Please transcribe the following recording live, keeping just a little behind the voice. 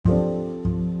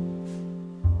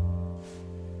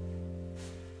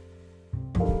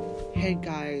Hey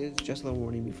guys, just a little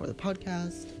warning before the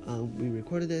podcast. We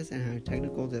recorded this and had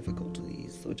technical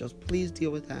difficulties, so just please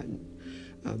deal with that and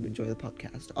enjoy the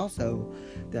podcast. Also,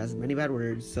 there's many bad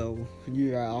words, so if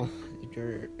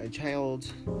you're a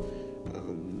child,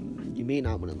 you may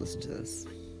not want to listen to this.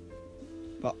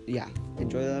 But yeah,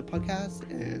 enjoy the podcast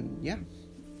and yeah.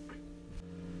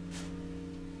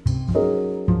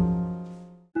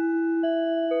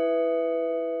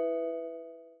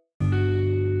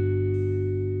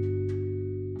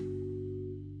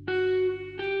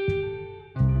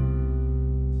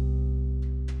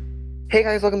 Hey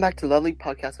guys, welcome back to Lovely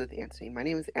Podcast with Anthony. My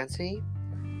name is Anthony,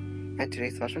 and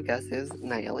today's special guest is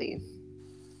Nayeli.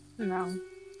 No.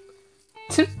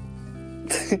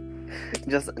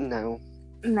 Just no.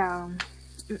 No.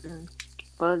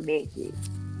 Fuck that shit.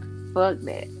 Fuck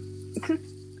that.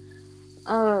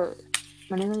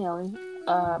 My name is Yelly.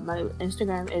 My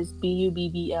Instagram is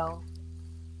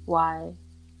BUBBLY.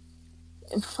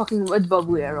 It's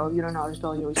Bubbly Arrow. You don't know how to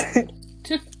spell your retarded.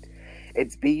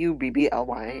 It's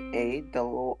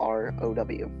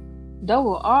BUBBLYARROW.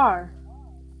 Double R.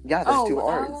 Yeah, there's two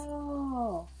R's.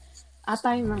 Oh. I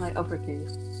thought you meant like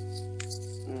uppercase.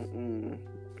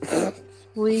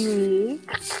 Sweet.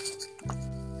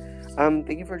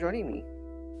 Thank you for joining me.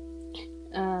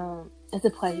 It's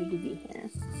a pleasure to be here.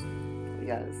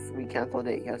 Yes, we canceled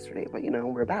it yesterday, but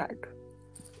we're back.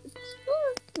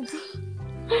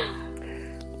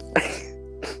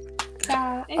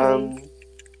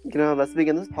 Let's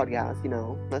begin this podcast,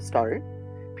 let's start.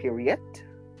 Period.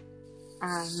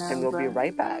 I know. And we'll be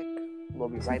right back. We'll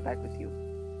be right back with you.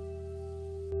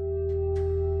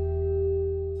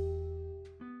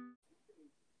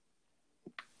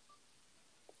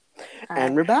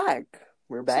 And we're back.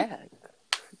 We're back.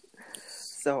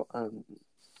 So,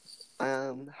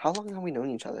 how long have we known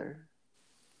each other?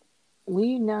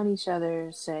 We've known each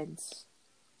other since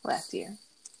last year.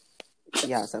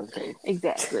 Yeah, sounds great.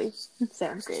 Exactly.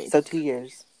 Sounds great. So 2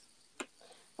 years.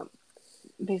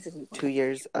 Basically. 2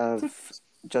 years of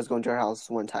just going to our house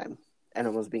one time and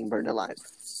almost being burned alive.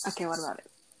 Okay, what about it?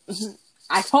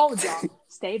 I told y'all,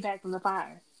 stay back from the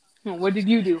fire. What did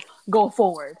you do? Go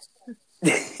forward.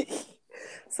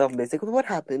 So basically what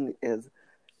happened is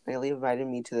Nayeli invited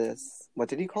me to this, what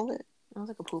did you call it? It was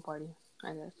like a pool party,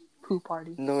 I guess. Pool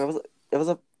party. No, it was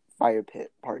a fire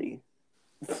pit party.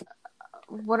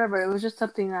 Whatever, it was just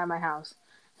something at my house.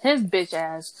 His bitch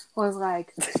ass was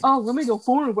like, oh, let me go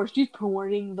forward where she's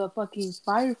pouring the fucking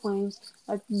fire flames.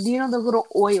 Like, the little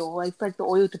oil, like the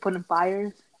oil to put in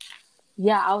fires?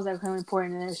 Yeah, I was currently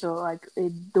pouring in it so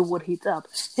the wood heats up.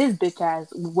 His bitch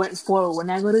ass went forward. When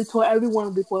I go to tell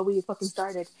everyone before we fucking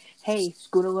started, hey,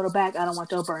 scoot a little back. I don't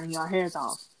want y'all burning your hairs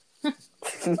off.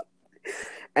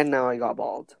 And now I got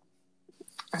bald.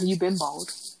 Have you been bald?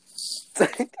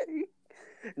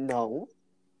 No.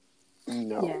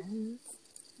 Yeah.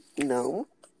 No.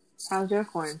 How's your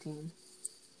quarantine?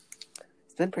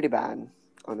 It's been pretty bad,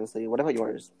 honestly. What about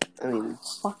yours? I mean...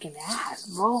 Fucking ass,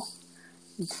 bro.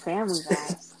 It's family's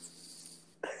ass.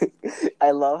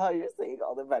 I love how you're saying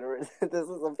all the better words. This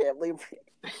is a family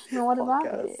No, what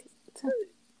about it?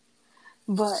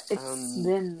 But it's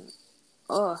been...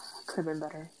 Ugh, could have been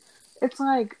better. It's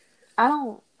like,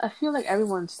 I feel like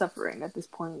everyone's suffering at this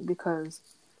point because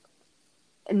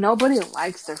nobody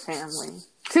likes their family.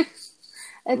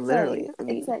 It's literally.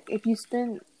 It's like if you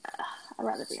spend... I'd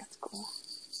rather be at school.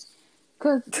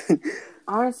 Because,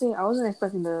 honestly, I wasn't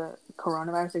expecting the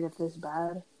coronavirus to get this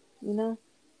bad, Uh-huh.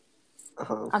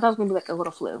 I thought it was going to be like a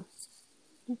little flu.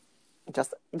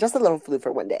 Just a little flu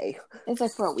for one day. It's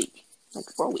like for a week. Like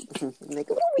a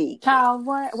little week. Child,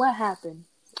 what happened?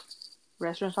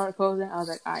 Restaurants started closing. I was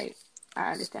like, I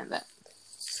understand that.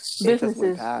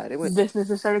 Businesses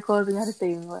started closing. I had to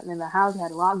stay in the house. We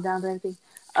had lockdowns and everything.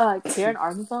 Here in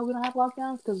Arkansas, we don't have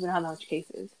lockdowns because we don't have that much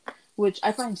cases, which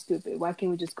I find stupid. Why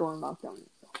can't we just go in lockdown?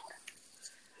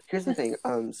 Here's the thing.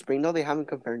 Springdale, they haven't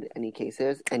confirmed any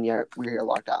cases, and yet we're here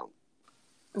locked out.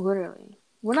 Literally.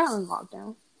 We're not in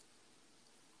lockdown.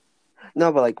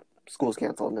 No, but school's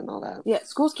canceled and all that. Yeah,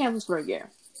 school's canceled for a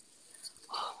year.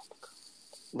 Oh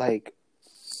my God.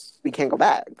 We can't go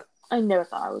back. I never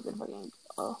thought I was going to fucking...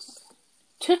 Oh.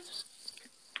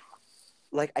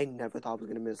 I never thought I was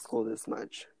going to miss school this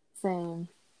much. Same.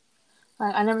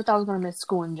 I never thought I was going to miss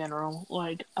school in general.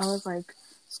 I was like,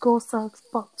 school sucks,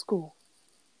 fuck school.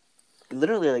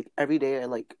 Literally, every day I,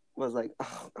 was like,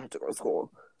 oh, I have to go to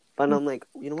school. But I'm like,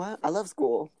 you know what? I love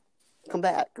school. Come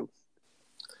back.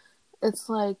 It's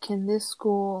like, can this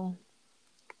school...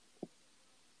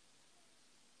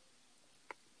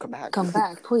 Come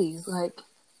back, please.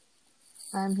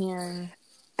 I'm here.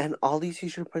 And all these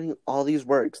teachers are putting all these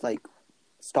works.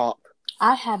 Stop.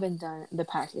 I haven't done the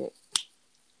packet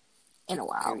in a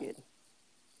while. Period.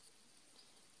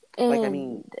 And Like, I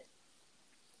mean,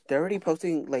 they're already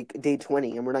posting, like, day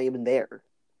 20, and we're not even there.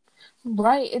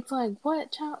 right, it's like,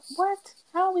 what, child? What?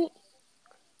 How we...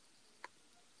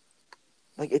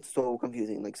 Like, it's so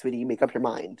confusing. Like, sweetie, make up your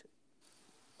mind.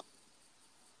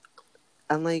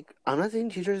 And, like, I'm not saying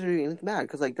teachers are doing anything bad,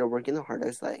 because, like, they're working the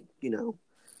hardest, like, you know.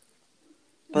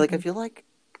 But, like, I feel like,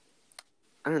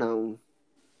 I don't know,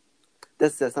 the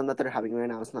system that they're having right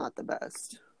now is not the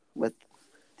best with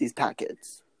these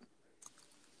packets.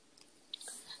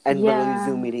 And literally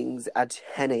Zoom meetings at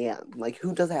 10 a.m. Like,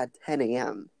 who does that at 10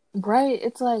 a.m.? Right,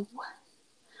 it's like,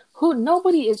 who?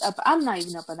 Nobody is up. I'm not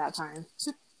even up at that time.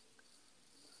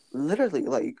 Literally,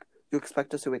 like, you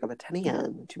expect us to wake up at 10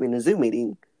 a.m. to be in a Zoom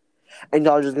meeting, and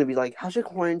y'all are just gonna be like, how's your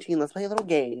quarantine? Let's play a little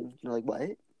game. You're like, what?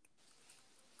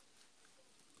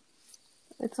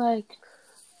 It's like,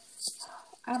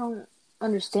 I don't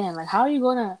understand. Like, how are you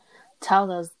gonna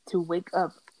tell us to wake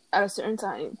up at a certain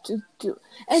time to do?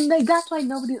 And like, that's why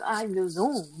nobody's on the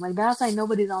Zoom. Like, that's why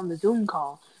nobody's on the Zoom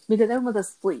call because everyone's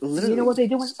asleep. Literally. You know what they're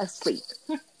doing? Asleep.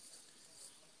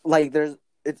 Like,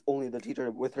 it's only the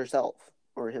teacher with herself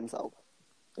or himself.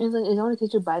 It's like, it's only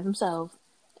teacher by themselves,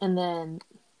 and then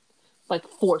like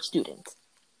 4 students.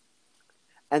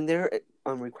 And they're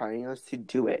requiring us to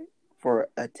do it for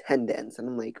attendance, and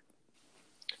I'm like,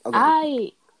 okay.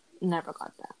 I never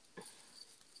got that.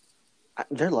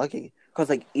 They're lucky, because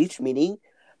like each meeting,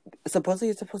 supposedly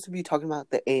it's supposed to be talking about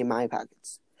the AMI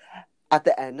packets. At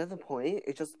the end of the point,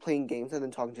 it's just playing games and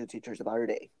then talking to the teachers about our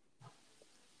day.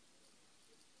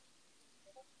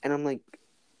 And I'm like,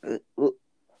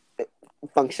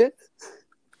 function?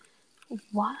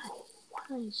 Why?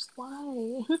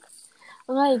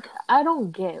 Like, I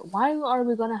don't get. Why are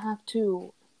we gonna have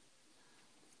to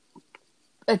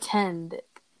attend?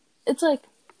 It's like,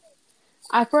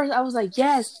 at first I was like,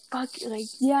 yes,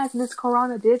 yes, Miss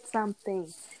Corona did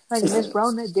something. Like, Miss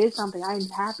Rona did something. I'm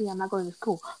happy I'm not going to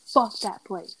school. Fuck that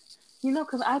place. You know,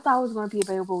 because I thought I was going to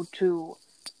be able to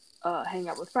hang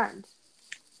out with friends.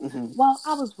 Mm-hmm. Well,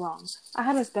 I was wrong. I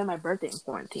had to spend my birthday in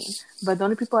quarantine. But the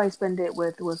only people I spent it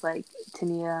with was, like,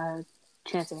 Tania,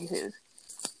 Chance, and Jesus.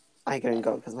 I couldn't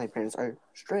go because my parents are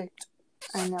strict.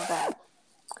 I know that.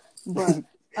 But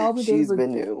all we She's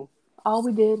been new. All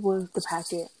we did was the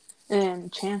packet,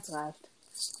 and Chance left.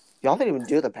 Y'all didn't even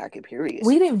do the packet, period.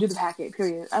 We didn't even do the packet,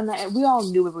 period. And we all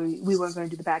knew we weren't going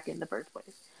to do the packet in the first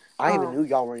place. I even knew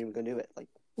y'all weren't even going to do it. Like,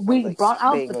 we brought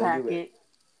out the packet.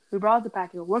 We brought out the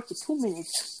packet, worked for 2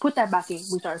 minutes, put that back in.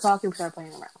 We started talking, we started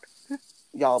playing around.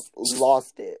 Y'all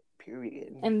lost it,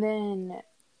 period. And then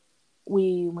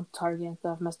we went to Target and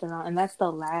stuff, messed around. And that's the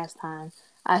last time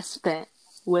I spent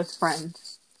with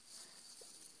friends.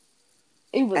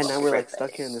 And now we're, like,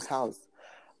 stuck here in this house.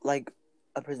 Like,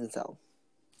 a prison cell.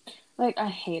 Like, I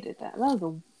hated that. That was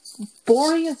the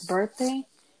boringest birthday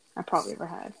I probably ever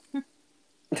had.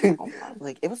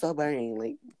 Like, it was so boring.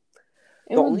 Like,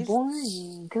 it was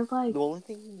boring. Cause, like, the only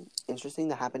thing interesting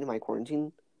that happened in my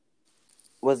quarantine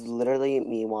was literally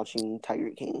me watching Tiger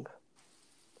King.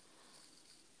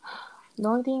 The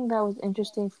only thing that was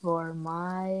interesting for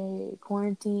my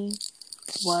quarantine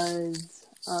was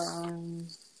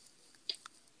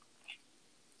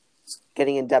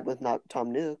getting in depth with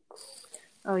Tom Nook.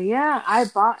 Oh yeah, I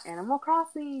bought Animal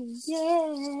Crossing.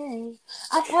 Yay!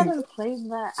 I haven't played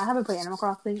Animal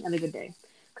Crossing in a good day.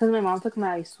 Because my mom took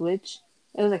my Switch.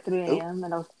 It was like 3 a.m.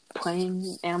 and I was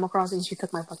playing Animal Crossing. She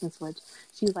took my fucking Switch.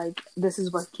 She's like, this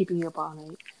is what's keeping you up all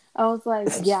night. I was like,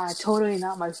 yeah, totally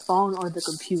not my phone or the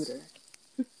computer.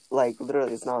 Like,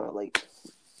 literally, it's not, like,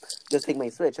 just take my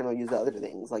Switch and I'll use the other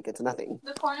things. Like, it's nothing.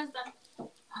 The corn is done.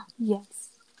 Yes.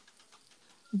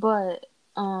 But,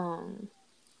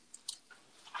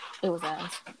 it was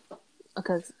ass.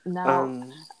 Because now,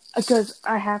 because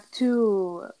I have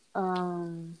to,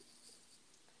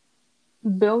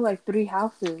 build, like, 3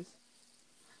 houses.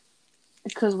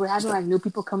 Because we're having, like, new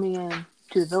people coming in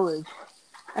to the village.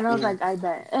 And I was like, I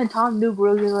bet. And Tom Nook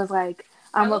really was like,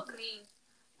 and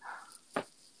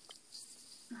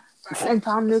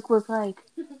Tom Nook was like,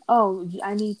 oh,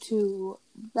 I need you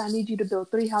to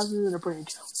build 3 houses and a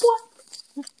bridge. What?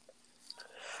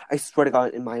 I swear to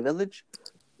God, in my village,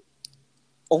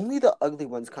 only the ugly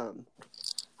ones come.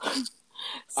 I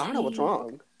don't know what's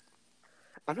wrong.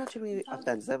 I'm not trying to be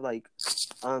offensive. Like,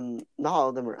 not all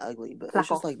of them are ugly, but it's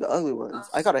just like the ugly ones.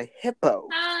 I got a hippo.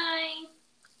 Hi.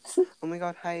 Oh my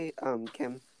God, hi,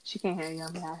 Kim. She can't hear you.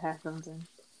 I have headphones in.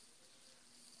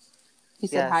 He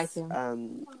said hi to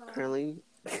him. Currently.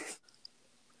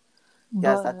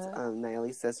 Yes, that's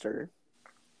Naomi's sister.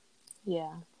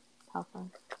 Yeah, how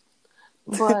fun.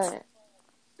 But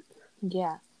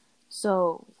Yeah.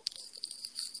 So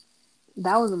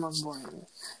that was the most boring.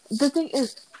 The thing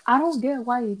is, I don't get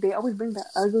why they always bring the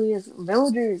ugliest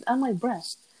villagers. I'm like,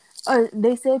 bruh.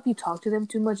 They say if you talk to them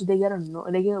too much, they get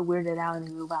weirded out and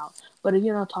they move out. But if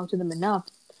you don't talk to them enough,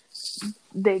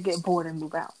 they get bored and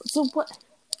move out. So what?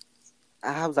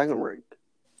 How's that gonna work?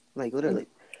 Like, literally.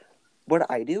 What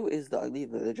I do is the ugly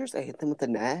villagers, I hit them with a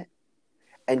net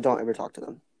and don't ever talk to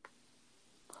them.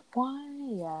 Why?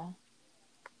 Yeah.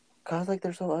 Cause, like,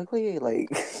 they're so ugly. Like,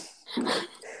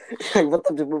 I want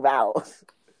them to move out.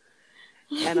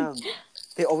 And,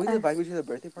 they always invite me to their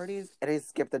birthday parties and I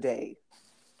skip the day.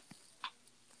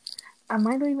 I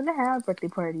might not even have birthday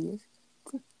parties.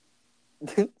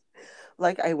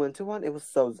 Like, I went to one, it was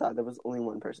so sad. There was only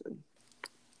one person.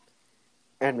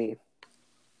 And me.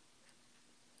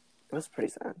 It was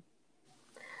pretty sad.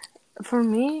 For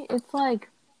me, it's like,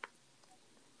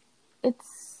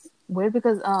 it's weird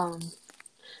because, I'm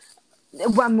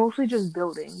mostly just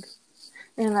building.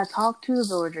 And I talk to the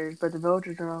villagers, but the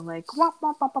villagers are all like, wah,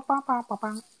 wah, wah, wah, wah, wah,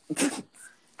 wah.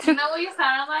 You know what you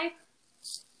sound like?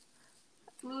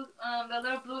 Blue, the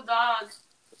little blue dog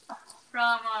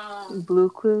from, Blue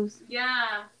Clues.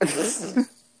 yeah. That's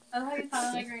how you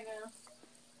sound like right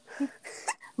now.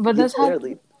 But that's how,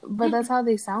 Literally. but that's how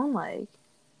they sound like.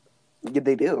 Yeah,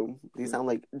 they do. They sound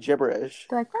like gibberish.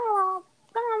 They're like,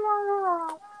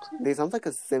 They sound like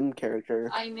a Sim character.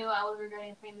 I knew I was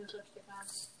regretting putting this lipstick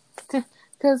on.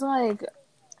 because like,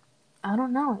 I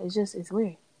don't know. It's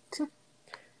weird.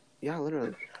 Yeah,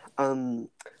 literally.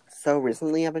 So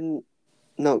recently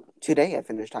today I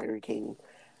finished Tiger King.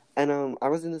 And, I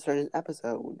was in a certain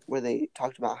episode where they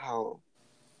talked about how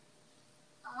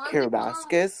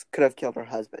Carabascus could have killed her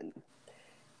husband.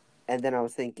 And then I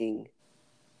was thinking,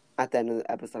 at the end of the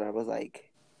episode, I was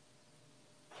like,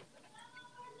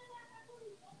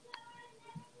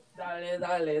 Dale,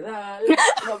 dale, dale.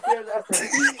 No pierdas el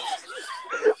tiempo.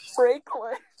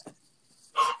 Franklin!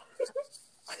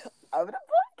 I'm in a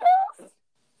podcast!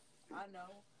 I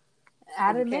know.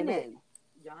 Add a You came minute. in.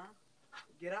 Yeah.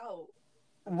 Get out.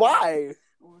 Why?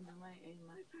 In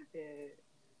my pocket.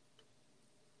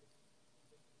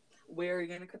 Where are you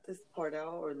gonna cut this part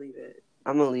out or leave it?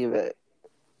 I'm gonna leave it.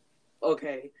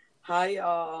 Okay. Hi,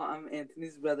 y'all. I'm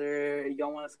Anthony's brother.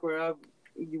 Y'all want to square up?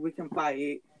 We can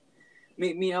fight.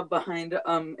 Meet me up behind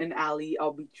an alley.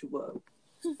 I'll beat you up.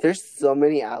 There's so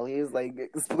many alleys, like,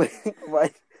 explain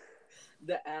what.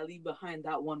 The alley behind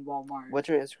that one Walmart. What's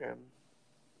your Instagram?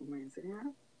 My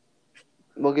Instagram?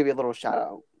 We'll give you a little shout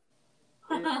out.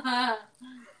 Bitch, I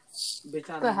The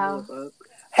don't hell? know fuck.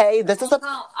 Hey, this is a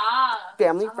Ah.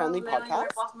 family-friendly Literally podcast.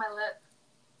 rip off my lip.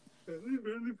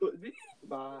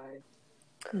 Bye.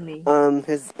 Me.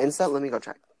 His Insta, let me go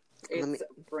check. It's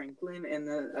Franklin and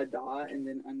then a dot and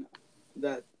then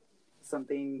that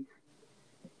something.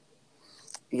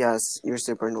 Yes, you're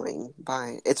super annoying.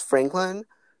 Bye. It's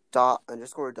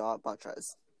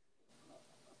Franklin._Buttress.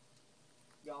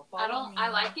 Y'all follow me. I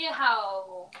like it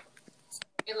how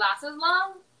it lasts as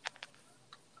long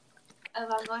as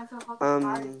I'm going to a fucking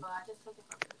party, but I just took it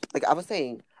from Like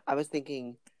I was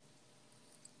thinking,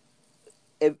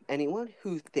 if anyone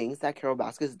who thinks that Carol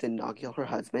Baskins did not kill her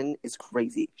husband is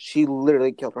crazy. She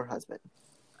literally killed her husband.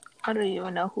 I don't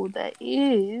even know who that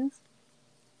is.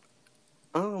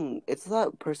 It's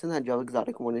that person that Joe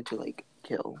Exotic wanted to, like,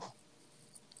 kill.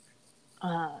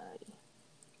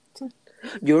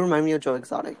 You remind me of Joe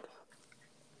Exotic.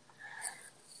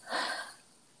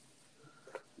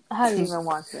 I haven't even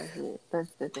watched that shit. That's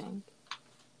the thing.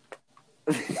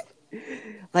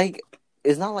 Like,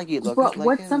 it's not like you look But like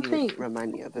what's him, something- you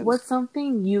remind me of him. What's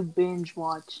something you binge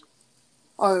watch,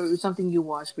 or something you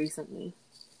watched recently?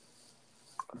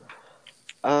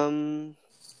 The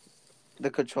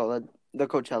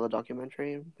Coachella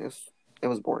documentary. It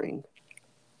was boring.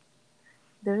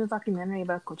 There's a documentary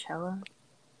about Coachella.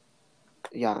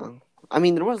 Yeah. I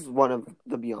mean, there was one of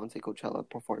the Beyonce Coachella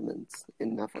performance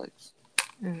in Netflix.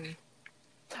 Mm.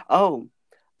 Oh,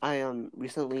 I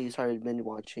recently started binge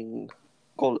watching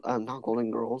not Golden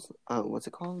Girls. What's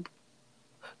it called?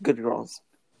 Good Girls.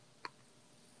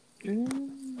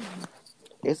 Mm.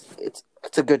 It's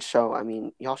a good show. I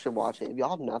mean, y'all should watch it. If y'all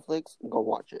have Netflix, go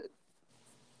watch it.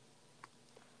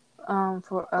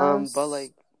 For us, But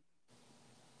like,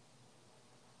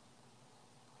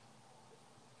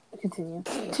 continue.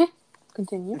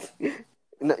 Continue.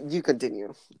 no, you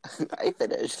continue. I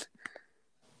finished.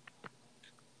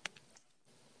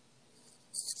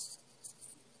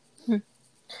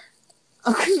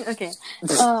 Okay.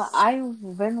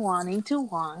 I've been wanting to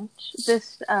watch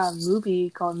this movie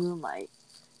called Moonlight.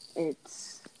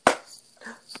 It's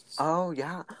Oh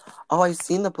yeah. Oh, I've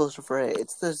seen the poster for it.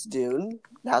 It's this dude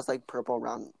that has like purple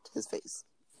around his face.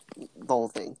 The whole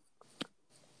thing.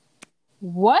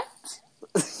 What?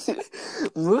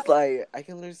 Moonlight. I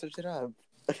can literally search it up.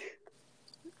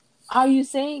 Are you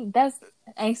saying that's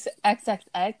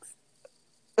XXX?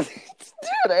 Dude,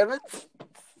 I haven't.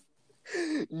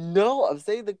 No, I'm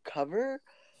saying the cover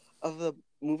of the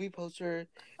movie poster is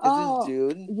this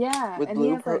dude yeah, with and blue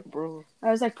he has purple.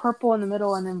 there's like purple in the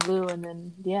middle and then blue and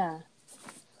then yeah.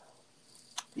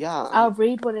 Yeah. I'll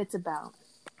read what it's about.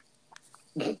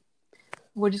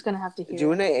 We're just gonna have to hear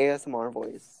Doing it. an ASMR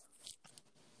voice.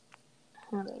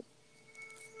 Hold up.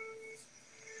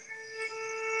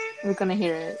 We're gonna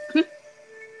hear it.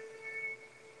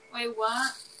 Wait,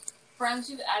 what? Friends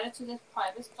you've added to this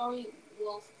private story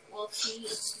will see it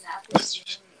snap in What you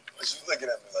looking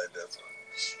at me like that for?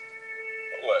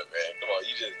 What, man? Come on,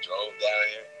 you just drove down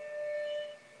here?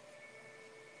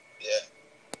 Yeah.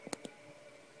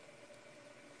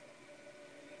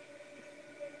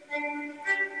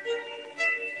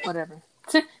 Whatever.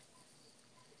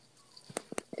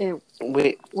 It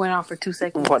Wait, went on for 2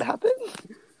 seconds. what happened?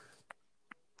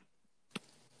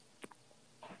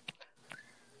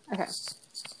 Okay.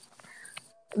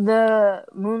 The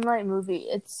Moonlight movie,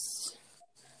 it's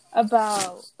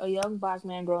about a young black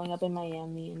man growing up in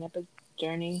Miami, an epic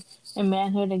journey in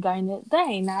manhood and kindness. That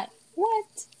ain't not...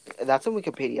 What? That's on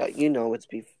Wikipedia. You know it's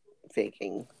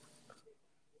faking.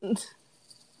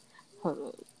 Hold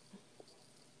up.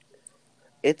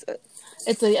 It's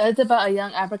about a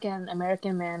young African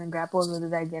American man and grapples with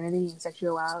his identity and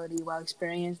sexuality while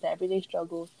experiencing the everyday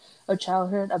struggles of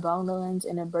childhood, abandonment,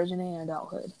 and a burgeoning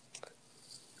adulthood.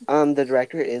 the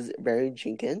director is Barry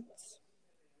Jenkins.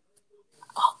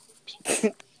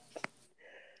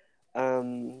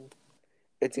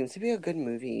 It seems to be a good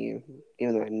movie,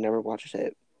 even though I never watched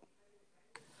it.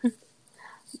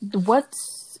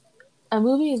 What's a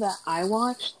movie that I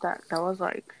watched that was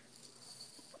like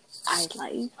I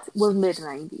liked was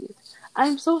mid-90s.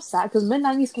 I'm so sad because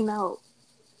mid-90s came out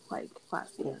like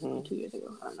last year, or 2 years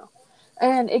ago. I don't know.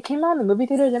 And it came out in the movie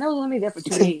theaters and I was only there for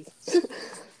 2 days.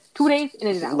 2 days and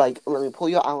it's out. Like, let me pull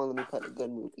you out and let me put a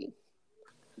good movie.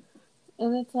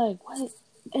 And it's like, what?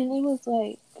 And it was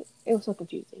so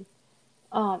confusing.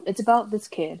 It's about this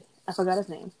kid. I forgot his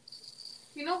name.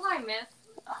 You know who I miss?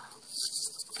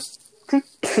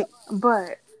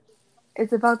 But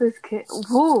it's about this kid.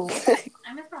 Whoa.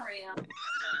 I miss Maria.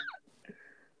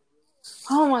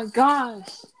 Oh my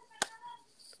gosh.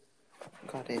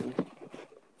 Got in.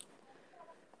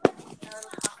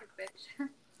 Bitch.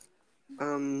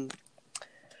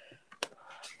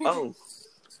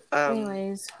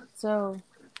 Anyways, so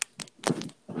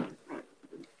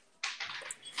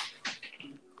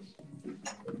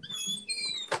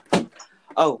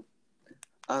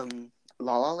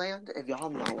La La Land. If y'all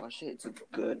have not watched it, it's a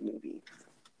good movie.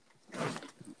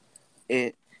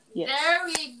 Yes. There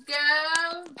we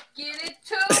go. Get it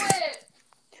to it.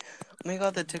 Oh my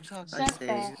god, the TikTok I shut the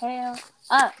say. hell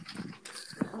up.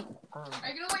 Are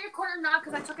you gonna wear your coat or not?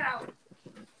 Because I took it out.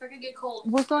 So I could get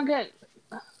cold. What's gonna get?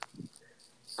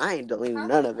 I ain't deleting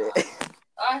none of it.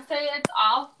 I say it's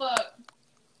off, but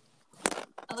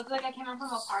it looks like I came home from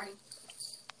a party.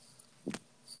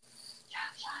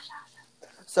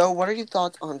 So, what are your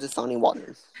thoughts on Dasani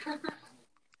water?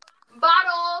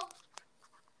 Bottle.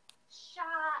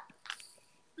 Shot.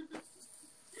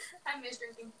 I miss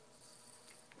drinking.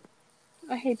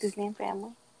 I hate this damn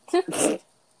family.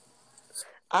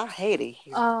 I hate it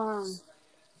here.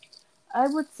 I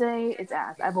would say it's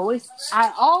ass. I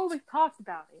always talked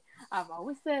about it. I've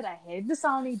always said I hate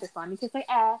Dasani. Dasani tastes like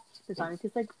ass. Dasani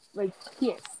tastes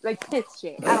like piss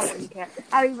shit. I don't really care.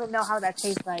 I don't even know how that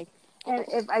tastes like. And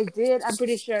if I did, I'm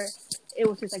pretty sure it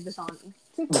was just like Dasani.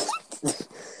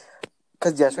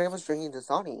 Because yesterday I was drinking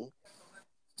Dasani.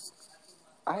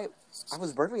 I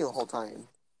was burping the whole time.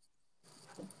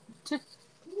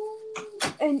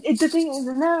 And the thing is,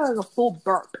 it's not like a full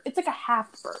burp. It's like a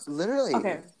half burp. Literally.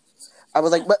 Okay. I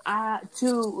was like, but...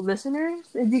 to listeners,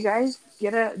 if you guys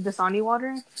get a Dasani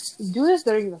water, do this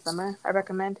during the summer, I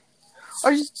recommend.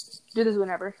 Or just do this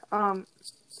whenever.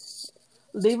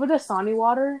 Leave a Dasani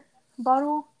water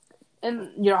bottle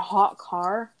in your hot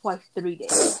car for like 3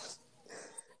 days.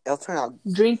 It'll turn out...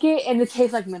 Drink it and it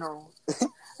tastes like minerals. I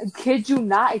kid you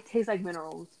not, it tastes like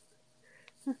minerals.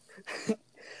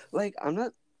 Like, I'm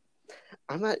not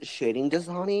shading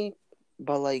Dasani,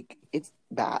 but like, it's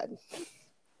bad.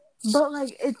 But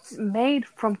like, it's made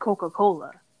from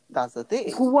Coca-Cola. That's the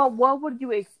thing. What would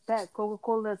you expect?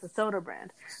 Coca-Cola is a soda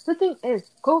brand. The thing is,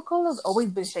 Coca-Cola's always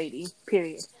been shady,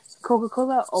 period.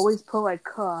 Coca-Cola always put like,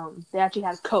 they actually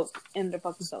had Coke in their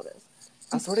fucking sodas.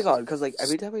 I swear to God, because like,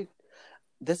 every time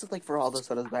this is like for all the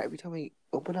sodas, but every time I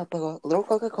open up a little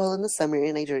Coca-Cola in the summer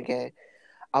and I drink it,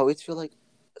 I always feel like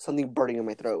something burning in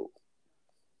my throat.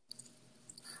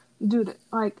 Dude,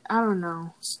 like, I don't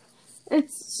know.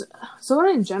 It's soda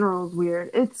in general is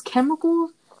weird. It's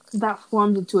chemicals that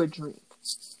forms into a drink.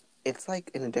 It's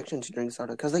like an addiction to drink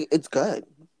soda because like it's good,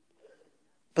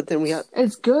 but then we have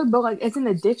It's good, but like it's an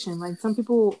addiction. Like some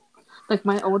people, like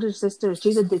my older sister,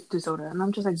 she's addicted to soda, and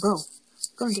I'm just like, bro,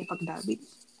 go and get fucking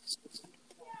diabetes.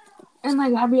 And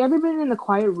like, have you ever been in a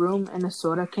quiet room and a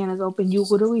soda can is open? You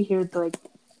literally hear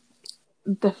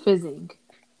the fizzing.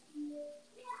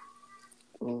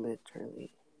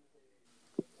 literally.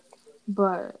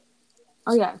 But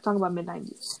oh yeah, talk about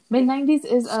mid-90s. Mid-90s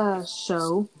is a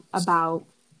show about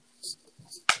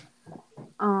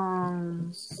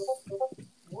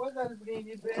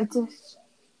it's a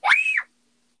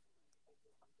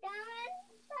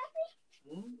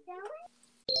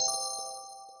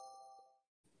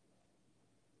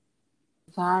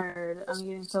tired. I'm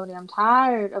getting so damn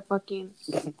tired of fucking.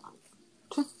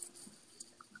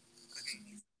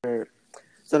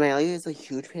 So Natalie is a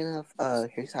huge fan of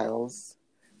Harry Styles.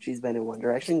 She's been a One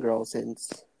Direction girl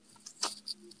since.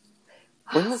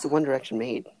 When was One Direction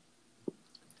made?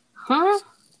 Huh?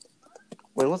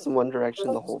 When was One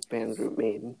Direction the whole band group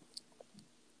made?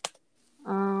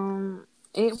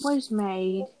 It was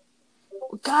made.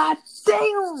 God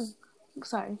damn!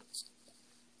 Sorry.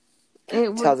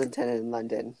 It was. 2010 in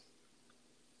London.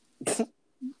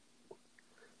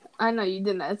 I know you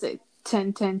did not say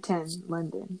 10, 10, 10,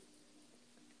 London.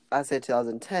 I said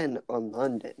 2010 on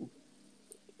London.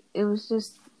 It was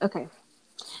just okay.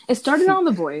 It started on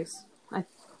The Voice.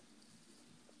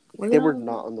 They were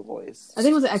not on The Voice. I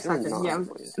think it was an X They were Factor. not Yeah, on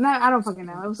The Voice. no, I don't fucking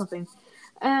know. It was something,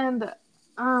 and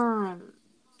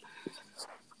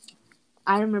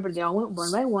I remember they all went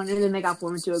one by one, and then they got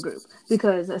formed into a group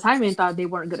because Simon thought they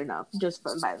weren't good enough just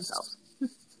by themselves.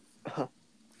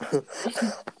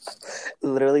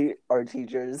 Literally, our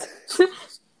teachers.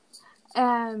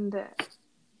 And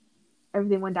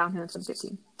everything went downhill in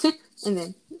 2015, and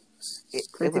then It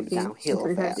went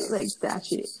downhill fast. like that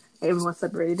shit. Everyone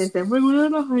separated. They said we're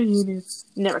going on a hiatus.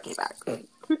 Never came back.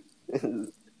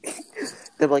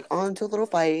 They were like on to a little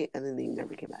fight, and then they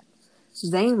never came back.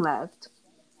 Zayn left.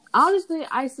 Honestly,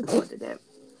 I supported it.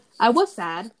 I was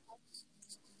sad.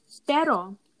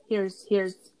 Pero hear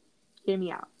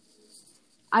me out.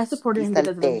 I supported him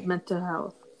because of his mental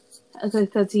health.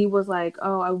 Because he was like,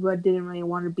 oh, I didn't really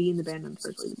want to be in the band in the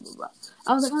first place. Blah, blah, blah.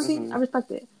 I was like, honestly, I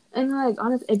respect it. And like,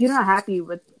 honestly, if you're not happy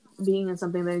with being in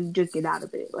something, then just get out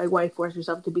of it. Like, why force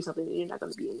yourself to be something that you're not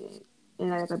going to be in it and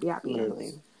you're not going to be happy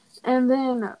in? And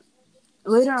then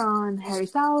later on, Harry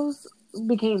Styles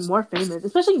became more famous,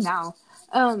 especially now.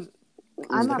 I'm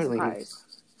not surprised.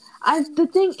 The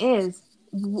thing is,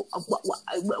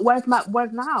 where's now?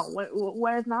 Where's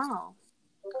now?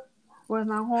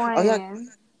 Horn? Oh yeah,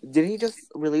 did he just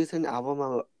release an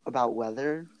album about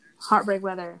weather? Heartbreak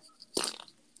Weather.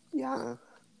 Yeah.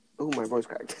 Oh, my voice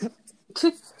cracked.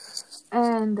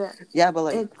 And yeah, but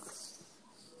like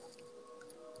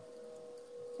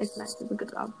it's nice. It's a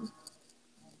good album.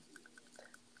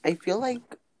 I feel like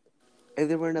if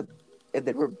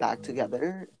they were back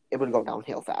together, it would go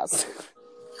downhill fast.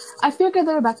 I feel like if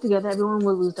they were back together, everyone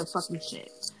would lose their fucking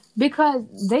shit because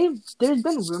there's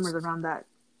been rumors around that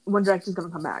One Direction's gonna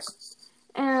come back,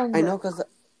 and I know because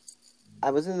I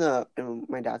was in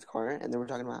my dad's car and they were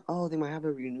talking about they might have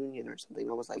a reunion or something.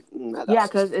 I was like, yeah,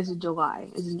 because it's in July.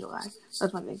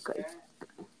 That's when they could.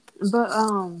 But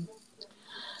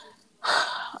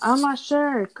I'm not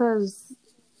sure because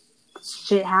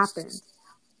shit happens.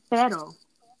 Pero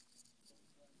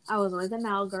I was always a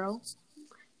Niall girl.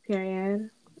 Period.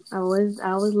 I always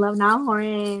loved Niall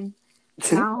Horan.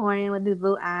 Niall Horan with his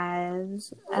blue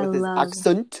eyes. With his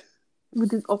accent.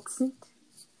 With his accent.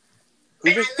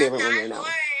 Who's your favorite one right now?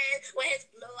 With his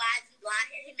blue eyes and blonde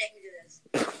hair, he made me do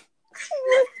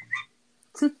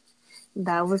this.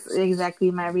 That was exactly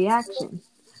my reaction.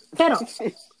 Pero,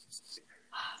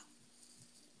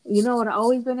 you know what I've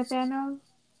always been a fan of?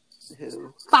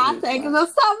 Who? 5 Seconds of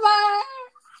Summer!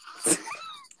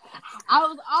 I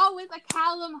was always a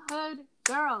Callum Hood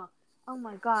girl. Oh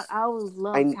my god, I always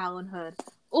loved Callum Hood.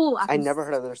 Oh, I never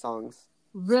heard of their songs.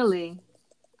 Really?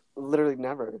 Literally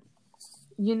never.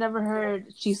 You never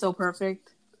heard She's So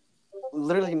Perfect?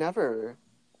 Literally never.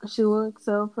 She looks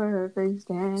so perfect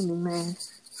standing there.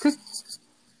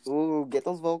 Ooh, get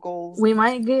those vocals. We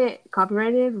might get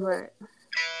copyrighted, but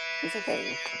it's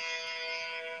okay.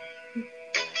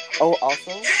 Oh,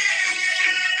 also?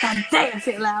 God damn,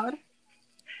 say it loud.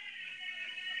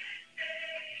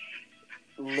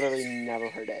 Literally never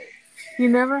heard it. You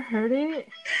never heard it?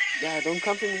 Yeah, don't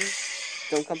come for me.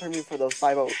 Don't come for me for those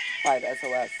 505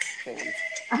 SOS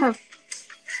fans.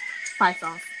 5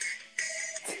 songs.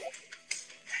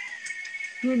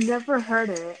 You never heard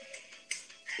it.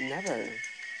 Never.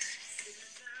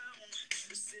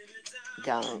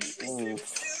 Yeah.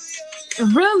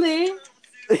 Really?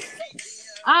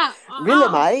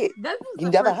 Really, mate? This is You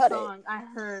the never first heard song I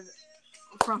heard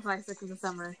from 5 Seconds of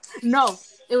Summer. No,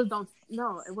 it was Don't.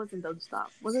 No, it wasn't Don't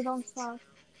Stop. Was it Don't Stop?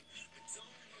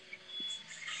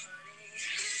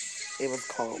 It was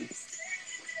Calm.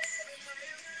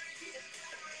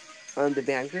 The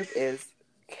band group is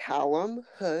Callum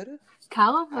Hood,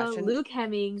 Ashton- Luke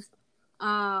Hemmings,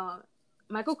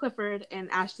 Michael Clifford, and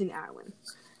Ashton Allen.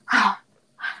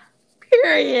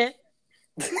 Period.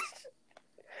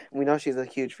 We know she's a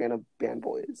huge fan of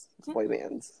boy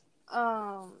bands.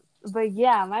 But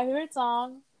yeah, my favorite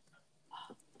song.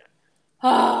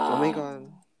 Oh my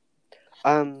god.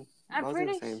 I'm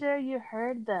pretty sure you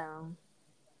heard them.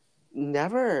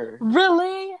 Never.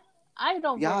 Really? I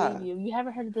don't Yeah. believe you. You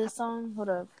haven't heard this song? Hold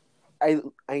up.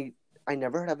 I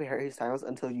never heard of Harry Styles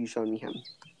until you showed me him.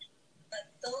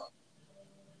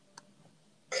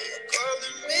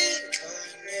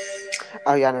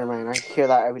 Oh yeah, never mind. I hear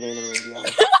that every day in the radio.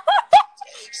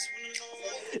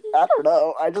 I don't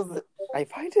know. I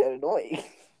find it annoying.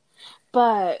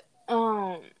 But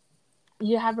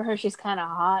you haven't heard She's Kinda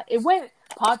Hot? It went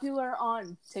popular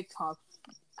on TikTok,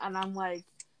 and I'm like,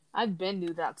 I've been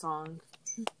knew that song.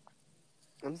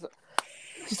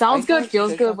 Sounds good,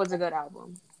 feels good, was a good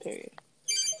album. Period.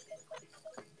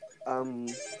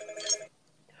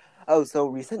 Oh, so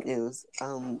recent news.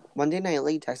 Monday night,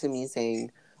 Lee texted me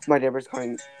saying my neighbor's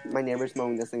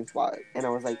mowing this thing spot, and I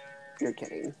was like, "You're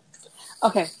kidding."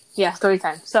 Okay, yeah, story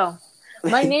time. So,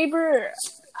 my neighbor,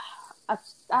 I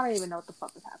don't even know what the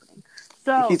fuck is happening.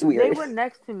 So He's weird. they were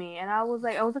next to me, and I was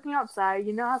looking outside.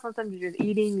 You know how sometimes you're just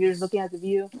eating, you're just looking at the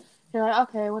view. You're like,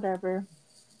 okay, whatever.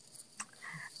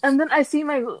 And then I see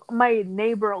my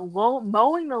neighbor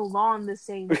mowing the lawn the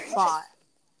same spot.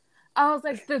 I was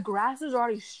like, the grass is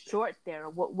already short there.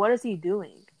 What is he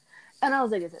doing? And I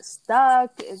was like, is it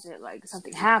stuck? Is it like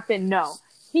something happened? No.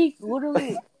 He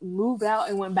literally moved out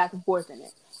and went back and forth in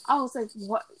it. I was like,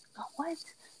 what?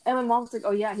 And my mom was like,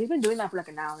 oh yeah, he's been doing that for like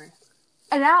an hour.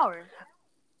 An hour.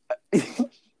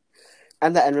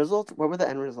 And the end result? What were the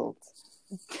end results?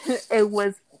 It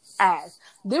was ass.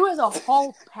 There was a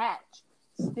whole patch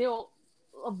still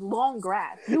of long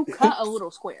grass. You cut a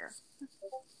little square.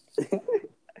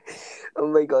 Oh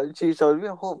my god, she showed me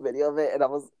a whole video of it and I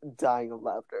was dying of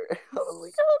laughter. I was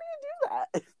like, how do you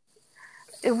do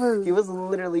that? He was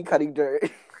literally cutting dirt.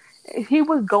 He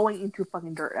was going into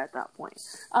fucking dirt at that point.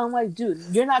 I'm like, dude,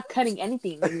 you're not cutting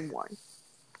anything anymore.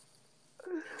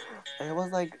 I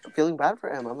was like feeling bad for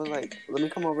him. I was like, let me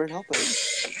come over and help him.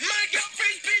 My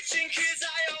girlfriend's bitching 'cause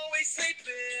I always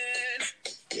sleeping.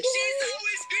 She's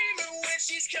always screaming when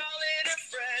she's calling her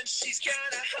friend. She's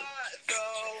kinda hot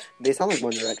though. They sound like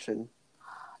One Direction.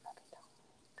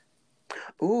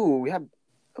 Ooh,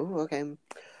 okay.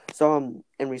 So,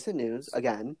 in recent news,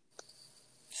 again,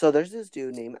 so there's this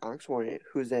dude named Alex Warren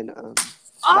who's in, the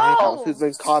House, who's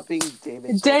been copying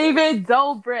David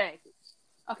Dobrik.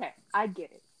 Okay, I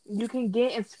get it. You can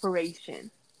get inspiration,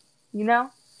 you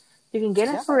know? You can get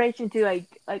inspiration to,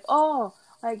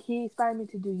 he inspired me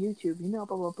to do YouTube, you know,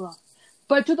 blah, blah, blah.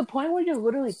 But to the point where you're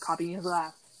literally copying his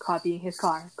laugh, copying his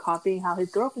car, copying how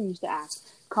his girlfriend used to act,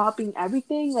 copying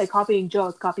everything, like copying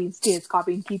jokes, copying skits,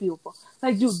 copying key people.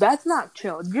 Like, dude, that's not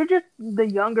chill. You're just the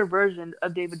younger version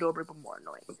of David Dobrik, but more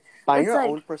annoying. Find your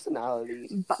own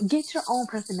personality. Get your own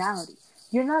personality.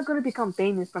 You're not going to become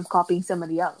famous from copying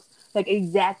somebody else. Like,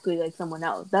 exactly like someone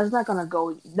else. That's not going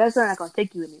to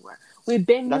take you anywhere. We've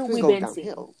been here, we've been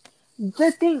seen.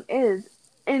 The thing is,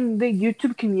 in the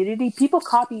YouTube community, people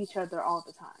copy each other all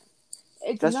the time.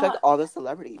 Just check all the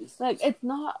celebrities. Like, it's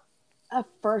not a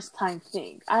first-time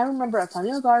thing. I remember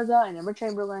Antonio Garza and Emma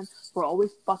Chamberlain were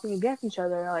always fucking against each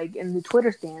other, like, in the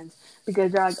Twitter stands,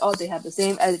 because they're like, oh, they have the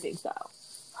same editing style.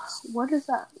 What is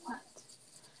that? What?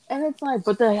 And it's like,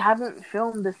 but they haven't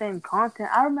filmed the same content.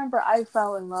 I remember I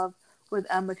fell in love with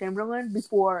Emma Chamberlain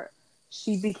before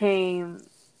she became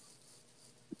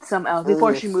some else,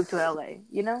 before she moved to LA,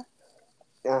 you know?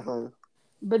 Uh-huh.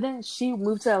 But then she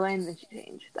moved to LA and then she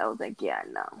changed. I was like, yeah,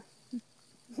 no.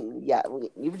 Yeah,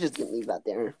 you just gonna leave that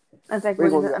there. I was like,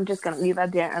 I'm just gonna leave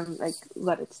that there and like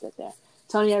let it sit there.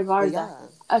 Tonya Garza.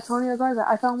 Tonya Garza.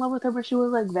 I fell in love with her when she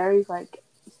was like very like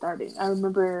starting. I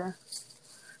remember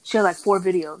she had like 4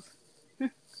 videos.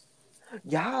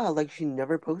 Yeah, like she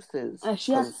never posted.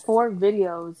 She had 4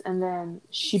 videos and then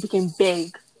she became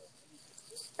big.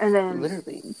 And then,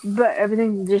 Literally. but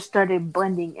everything just started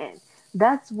blending in.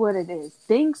 That's what it is.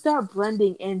 Things start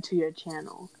blending into your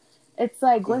channel. It's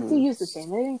like, once you use the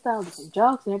same editing style, the same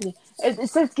jokes and everything, it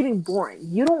starts getting boring.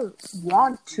 You don't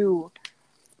want to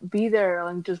be there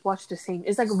and just watch the same.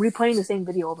 It's like replaying the same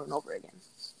video over and over again.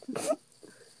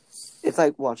 It's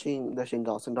like watching the Shane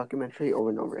Dawson documentary over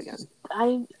and over again.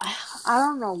 I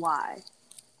don't know why.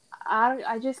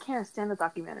 I just can't stand the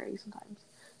documentary sometimes.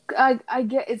 I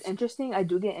get it's interesting. I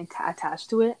do get attached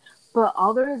to it, but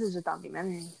all there is a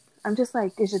documentary. I'm just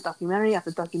like, it's just documentary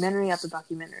after documentary after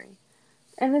documentary.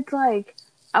 And it's like,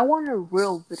 I want a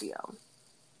real video,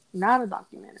 not a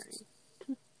documentary.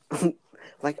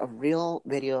 Like a real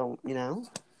video, you know?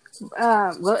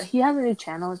 Well, he has a new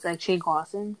channel. It's like Shane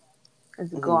Glosson.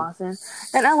 It's Glosson.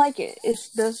 And I like it. It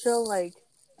does show like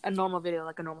a normal video,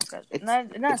 like a normal schedule. Not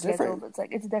a schedule, different. but it's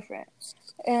like, it's different.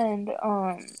 And,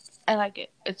 I like it.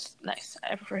 It's nice.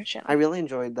 I prefer his channel. I really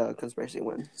enjoyed the conspiracy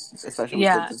one, especially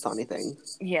Yeah. with the Dasani thing.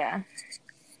 Yeah.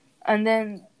 And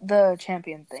then the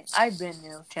Champion thing. I've been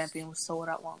knew Champion was sold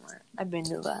at Walmart. I've been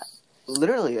knew that.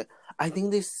 Literally, I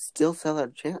think they still sell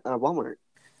at Walmart.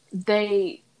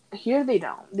 They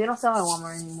don't. They don't sell at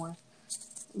Walmart anymore.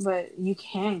 But you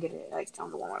can get it like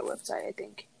on the Walmart website, I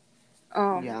think.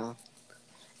 Yeah.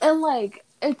 And like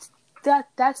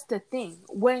that's the thing.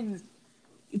 When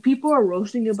people are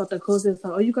roasting you about the clothes, it's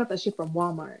like, oh, you got that shit from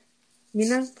Walmart. You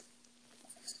know?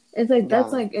 It's like,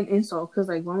 that's like an insult because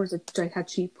like Walmart's like have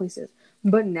cheap places.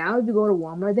 But now if you go to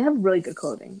Walmart, they have really good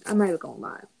clothing. I'm not even gonna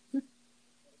lie.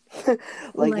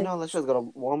 Like, you know, let's just go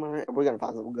to Walmart. We're gonna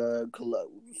find some good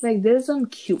clothes. Like, there's some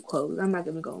cute clothes. I'm not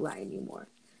gonna lie anymore.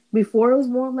 Before, it was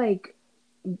more like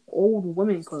old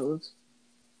women clothes.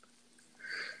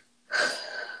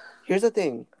 Here's the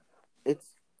thing. It's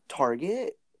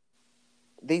Target.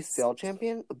 They sell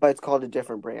Champion, but it's called a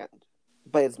different brand.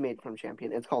 But it's made from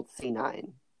Champion. It's called C9.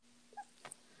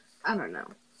 I don't know.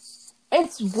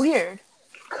 It's weird.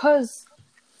 Because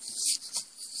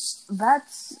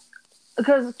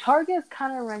Target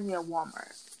kind of reminds me of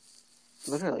Walmart.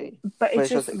 Literally. But it's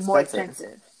just more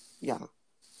expensive. Yeah.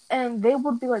 And they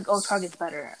would be like, oh, Target's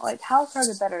better. Like, how is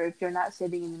Target better if you're not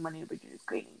saving any money but you're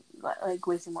like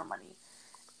wasting more money?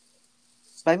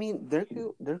 But I mean, their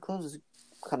clothes is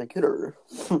kind of cuter.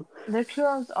 Their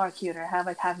clothes are cuter. I have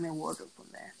like half my wardrobe from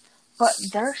there. But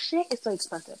their shit is so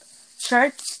expensive.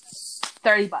 Shirts,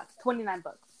 $30, $29.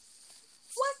 What?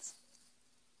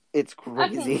 It's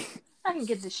crazy. I can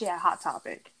get this shit at Hot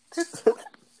Topic.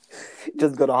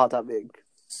 Just go to Hot Topic.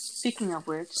 Speaking of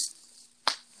which,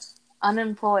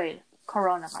 unemployed,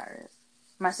 coronavirus.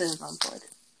 My sister's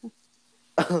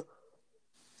unemployed.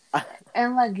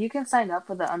 And like, you can sign up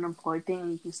for the unemployed thing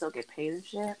and you can still get paid and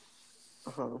shit.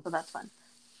 So that's fun.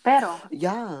 Pero.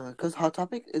 Yeah, because Hot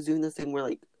Topic is doing this thing where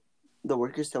like the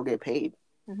workers still get paid.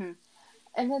 Mm-hmm.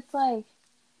 And it's like,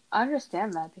 I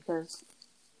understand that because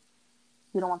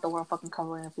you don't want the world fucking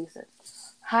covering your faces.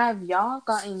 Have y'all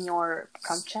gotten your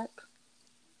Trump check?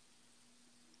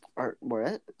 Or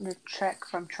what? The check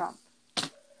from Trump.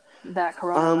 That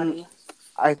corona money.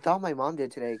 I thought my mom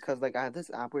did today because like I have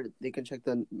this app where they can check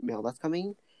the mail that's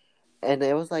coming, and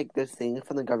it was like this thing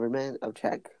from the government of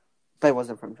check, but it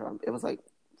wasn't from Trump. It was like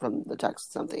from the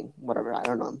text something, whatever. I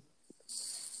don't know.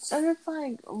 And it's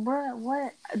like,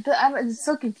 what? It's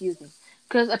so confusing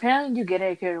because apparently you get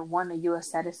it if you're one, a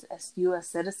U.S.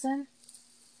 citizen,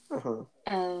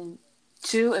 and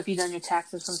two, if you've done your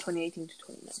taxes from 2018 to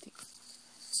 2019.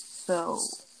 So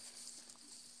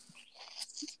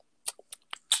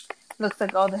looks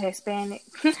like all the Hispanic.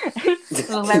 Looks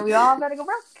like we all better go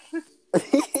broke.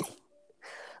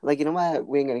 Like, you know what?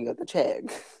 We ain't gonna get the check.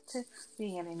 We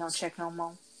ain't getting no check no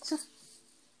more.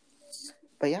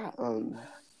 But yeah,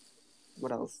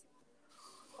 what else?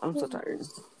 I'm so tired.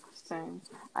 Same.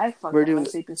 I fucked up my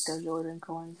sleeping schedule in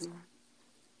quarantine.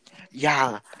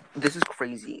 Yeah, this is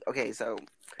crazy. Okay, so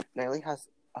Natalie has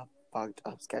a fucked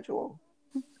up schedule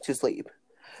to sleep.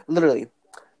 Literally,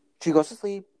 she goes to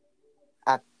sleep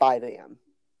at 5 a.m.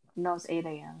 No, it's 8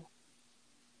 a.m.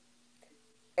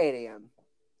 8 a.m.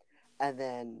 And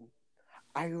then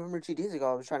I remember 2 days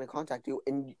ago I was trying to contact you,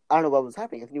 and I don't know what was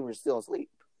happening. I think you were still asleep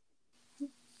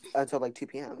until like 2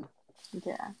 p.m.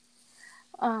 Yeah.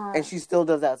 And she still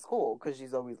does that at school because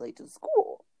she's always late to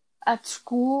school. At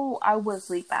school, I would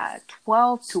sleep at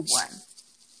 12 to 1.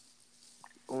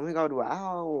 Oh my god,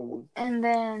 wow. And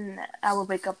then I would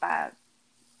wake up at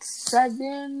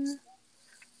 7.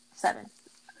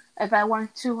 If I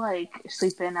wanted to, like,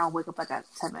 sleep in, I'll wake up, like, at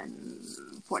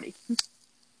 7:40.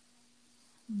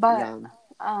 But,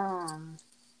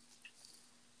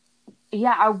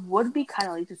 yeah, I would be kind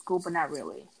of late to school, but not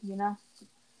really, you know?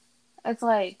 It's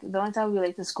like the only time we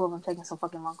late to school, I'm taking so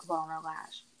fucking long to put on our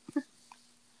lash.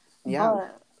 Yeah.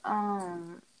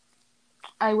 But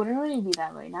I wouldn't really be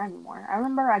that late, not anymore. I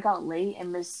remember I got late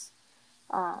and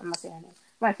I'm not saying her name.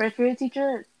 My first period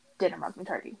teacher didn't mark me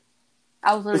tardy.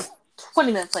 I was literally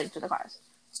 20 minutes late to the class.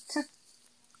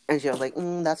 And she was like,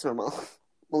 that's normal.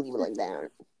 We'll leave it like that.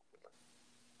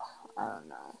 I don't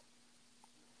know.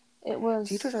 It was...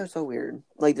 Teachers are so weird.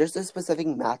 Like, there's this specific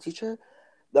math teacher.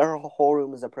 Their whole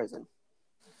room is a prison.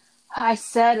 I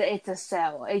said it's a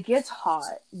cell. It gets hot.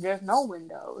 There's no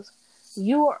windows.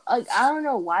 You are, like, I don't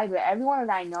know why, but everyone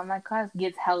that I know in that class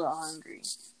gets hella hungry.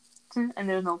 And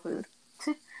there's no food.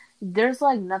 There's,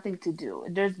 like, nothing to do.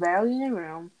 There's barely any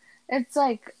room. It's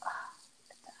like...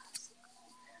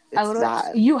 It's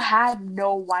sad. You have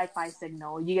no Wi-Fi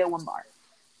signal. You get 1 bar.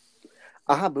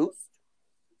 I have Boost.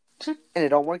 And it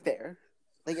don't work there.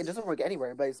 Like, it doesn't work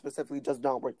anywhere, but it specifically does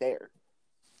not work there.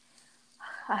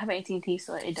 I have AT&T,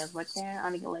 so it does work there. I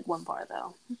only get, like, 1 bar,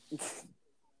 though.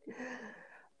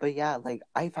 But yeah, like,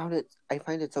 I find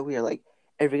it so weird. Like,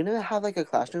 if you're gonna have, like, a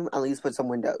classroom, at least put some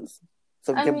windows.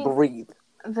 So we can breathe.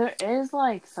 There is,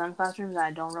 like, some classrooms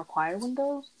that don't require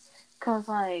windows. Because,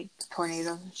 like,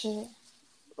 tornadoes and shit.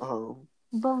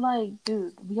 But, like,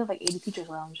 dude, we have, like, 80 teachers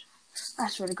lounge. I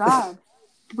swear to God.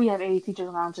 We have 80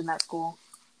 teachers lounge in that school.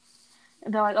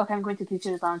 And they're like, okay, I'm going to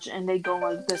teachers lounge. And they go,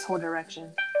 like, this whole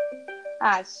direction.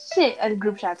 Ah, shit. A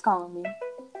group chat's calling me.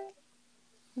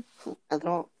 I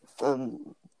don't,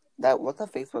 what's a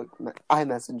Facebook?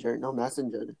 iMessenger, no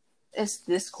Messenger. It's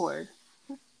Discord.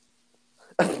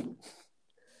 Yeah.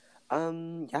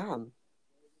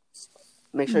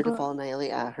 Make sure to follow Naomi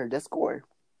at her Discord.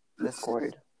 It's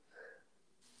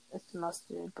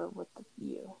mustard, but with the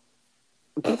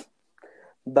U.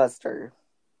 Buster.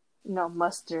 No,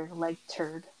 mustard, like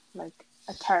turd. Like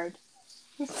a turd.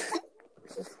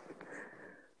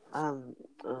 Oh,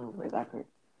 my back hurts.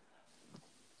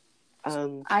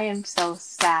 I am so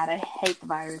sad. I hate the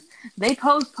virus. They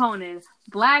postponed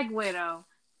Black Widow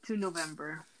to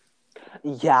November.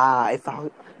 Yeah, I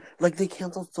found... Like, they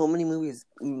canceled so many movies.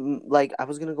 Like, I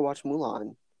was gonna go watch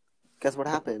Mulan. Guess what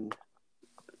happened?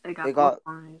 It got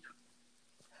postponed.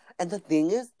 And the thing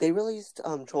is, they released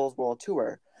Trolls World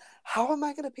Tour. How am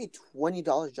I gonna pay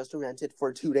 $20 just to rent it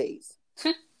for 2 days?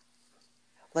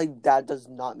 Like, that does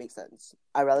not make sense.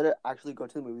 I'd rather actually go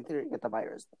to the movie theater and get the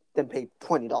virus than pay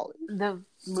 $20. The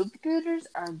movie theaters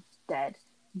are dead.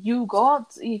 You go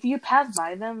out, if you pass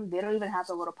by them, they don't even have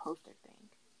the little poster thing.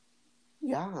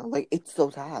 Yeah, like, it's so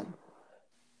sad.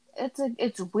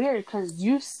 It's weird because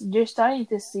you're starting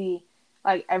to see,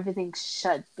 like, everything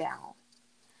shut down.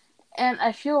 And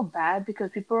I feel bad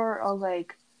because people are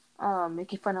like,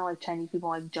 making fun of, like, Chinese people,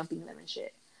 like, jumping them and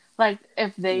shit. Like,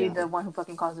 if they the one who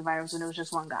fucking caused the virus when it was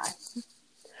just one guy.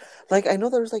 Like, I know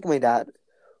there was, like, my dad,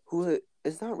 who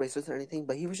is not racist or anything,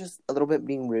 but he was just a little bit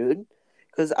being rude.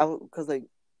 Because I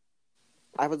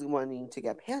was wanting to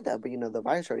get Panda, but, the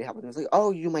virus already happened. He was like, oh,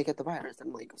 you might get the virus.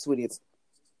 I'm like, sweetie, it's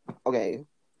okay.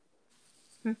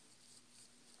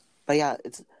 But, yeah,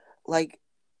 it's, like,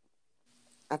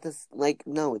 at this, like,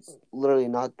 no, it's literally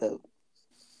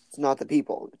it's not the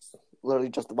people. It's literally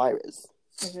just the virus.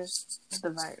 It's just the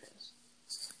virus.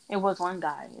 It was one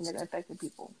guy, and it affected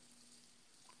people.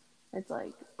 It's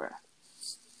like, bruh.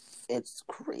 It's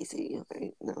crazy.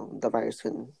 Right? No, the virus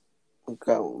can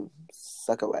go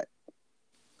suck a wet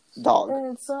dog.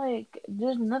 And it's like,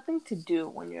 there's nothing to do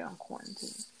when you're on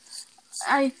quarantine.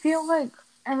 I feel like,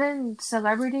 and then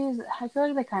celebrities, I feel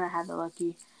like they kind of have the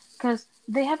lucky. Because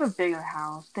they have a bigger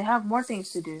house. They have more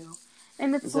things to do.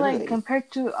 And it's like, compared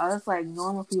to us, like,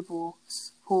 normal people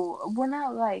who, we're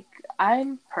not like,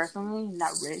 I'm personally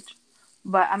not rich,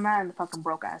 but I'm not on the fucking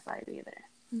broke ass side either.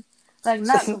 Like,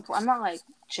 I'm not, like,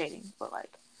 shading, but,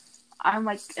 like, I'm,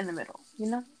 like, in the middle,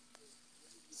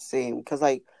 Same, because,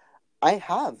 like, I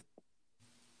have,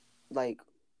 like,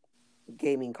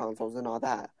 gaming consoles and all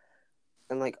that.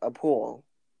 And, like, a pool.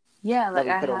 Yeah, like,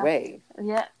 I put away.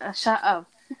 Yeah, shut up.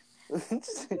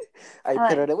 I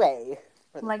put it away.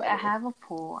 Like, I have a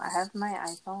pool. I have my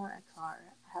iPhone XR. I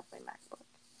have my MacBook.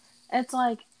 It's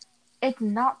like, it's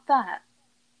not that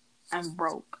I'm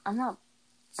broke. I'm not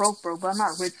broke, but I'm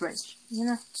not rich.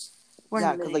 Yeah,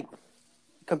 because, like,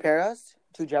 compare us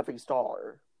to Jeffree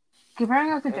Star.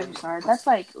 Comparing us to Jeffree Star, that's,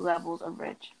 like, levels of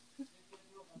rich.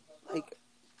 Like,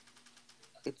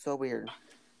 it's so weird.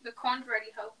 The corn's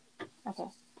ready, Hope. Okay.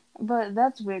 But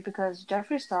that's weird because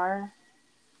Jeffree Star,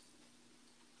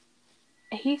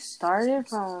 he started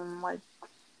from, like,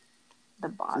 the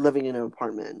bottom. Living in an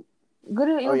apartment.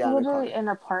 Literally an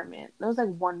apartment. It was,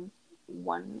 like, one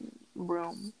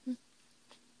room.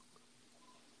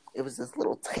 It it was this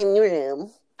little tiny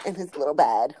room in his little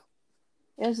bed.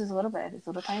 It was his little bed, his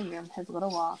little tiny room, his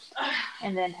little wall,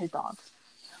 and then his dogs.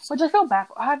 Which I feel bad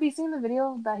for. Have you seen the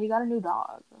video that he got a new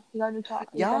dog? He got a new dog.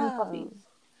 He got new puppies.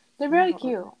 They're very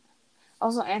cute.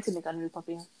 Also, Anthony got a new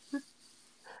puppy.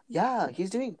 Yeah,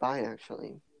 he's doing fine,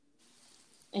 actually.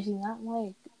 Is he not,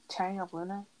 like, tearing up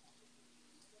Luna?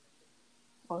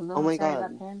 Or Luna Oh my tearing God.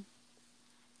 up him?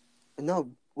 No,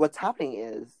 what's happening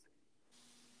is,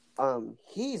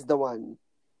 he's the one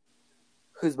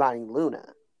who's biting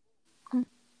Luna.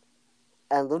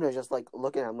 And Luna's just, like,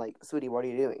 looking at him like, sweetie, what are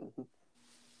you doing?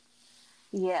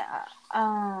 Yeah.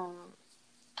 I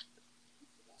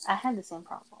had the same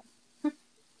problem.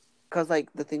 Because,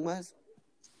 like, the thing was,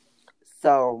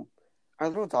 so, our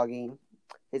little doggy,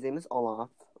 his name is Olaf,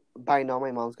 but I know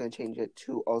my mom's going to change it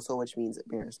to also, which means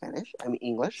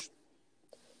English.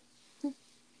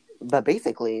 But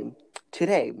basically,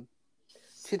 today,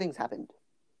 2 things happened.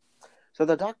 So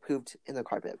the dog pooped in the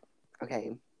carpet,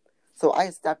 okay? So I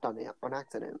stepped on it on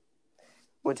accident,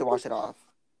 went to wash it off.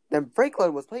 Then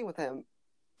Franklin was playing with him,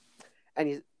 and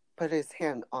he put his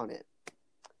hand on it.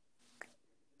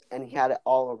 And he had it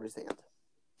all over his hand.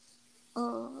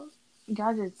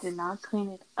 Y'all just did not clean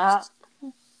it up.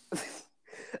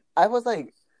 I was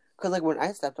like, because like when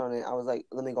I stepped on it, I was like,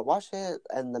 let me go wash it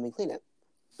and let me clean it.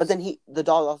 But then the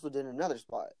dog also did another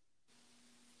spot.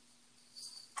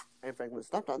 And Franklin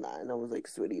stepped on that, and I was like,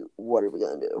 sweetie, what are we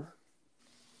going to do?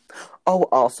 Oh,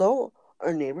 also,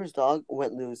 our neighbor's dog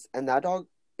went loose, and that dog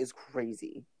is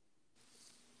crazy.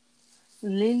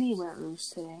 Lily went loose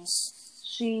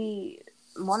today.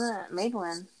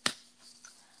 Madeline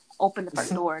opened the front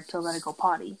door to let it go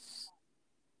potty.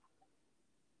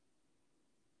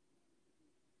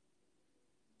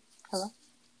 Hello?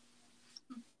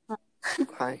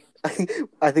 Hi.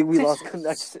 I think we lost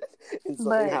connection. And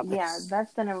something happened. Yeah,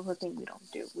 that's the number one thing we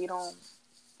don't do. We don't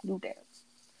do that.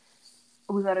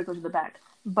 We gotta go to the back.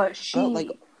 But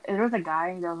there was a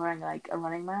guy that was wearing like a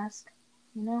running mask,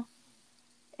 you know?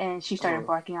 And she started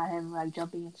barking at him, like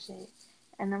jumping and shit.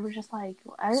 And then we're just like,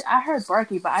 I heard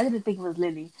barking, but I didn't think it was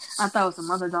Lily. I thought it was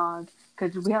some other dog,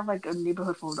 because we have like a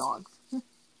neighborhood full of dogs.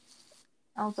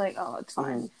 I was like, oh, it's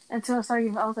fine. Mm-hmm. Until I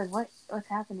started, I was like, what's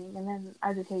happening? And then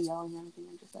I just hear yelling and everything.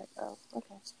 I'm just like, oh,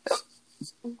 okay.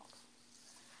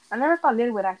 I never thought Lily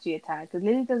would actually attack, because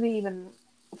Lily doesn't even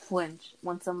flinch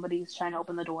when somebody's trying to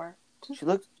open the door. She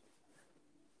looks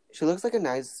like a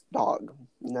nice dog,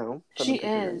 no? She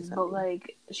is, but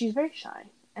like, she's very shy.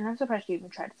 And I'm surprised she even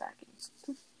tried attacking.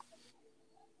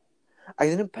 I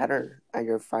didn't pet her at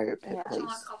your fire pit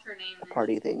place. A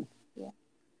party thing. Yeah.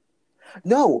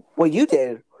 No, what you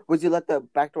did was you let the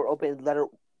back door open and let her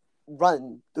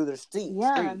run through the street.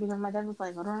 Yeah, because my dad was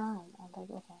like, hold on. I was like,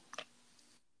 okay.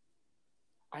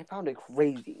 I found it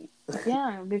crazy.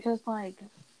 Yeah, because like,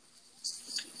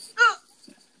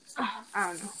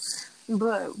 I don't know.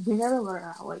 But we never learned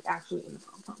how, like, actually in the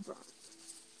front.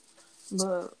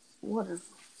 But whatever.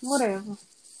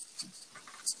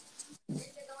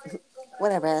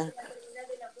 Whatever.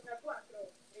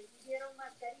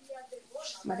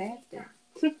 My dad's there.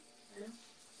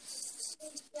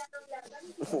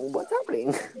 What's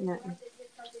happening? Nothing.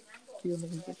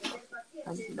 I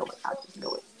just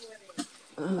know it.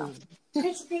 No.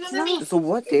 So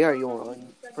what day are you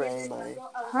on for AMI?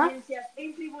 Huh?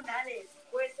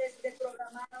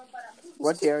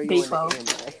 What day are you Day on 12.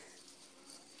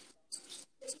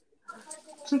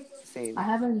 AMI? Same. I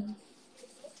haven't.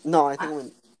 No, I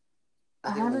think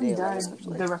I haven't done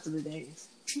the rest of the days.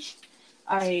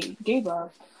 I gave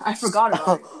up. I forgot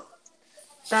about it.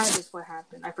 That is what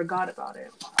happened. I forgot about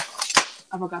it.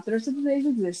 I forgot the rest of the days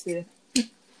existed.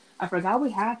 I forgot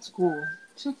we had school.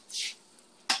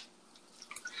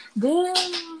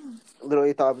 Damn.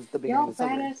 Literally thought it was the beginning Y'all of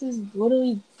summer. fat asses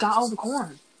literally got all the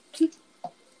corn.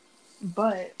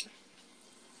 But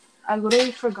I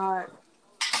literally forgot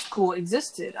school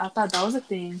existed. I thought that was a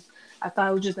thing. I thought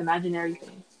it was just an imaginary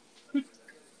thing.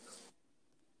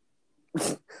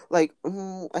 Like, I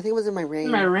think it was in my brain.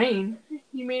 My brain?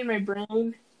 You mean my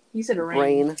brain? You said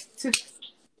rain.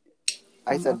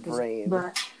 I said brain.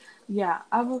 But yeah,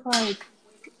 I was like,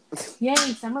 yay,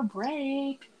 summer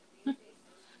break.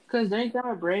 Because during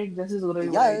summer break, this is literally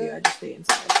what I do. I just stay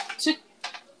inside.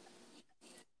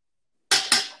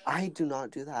 I do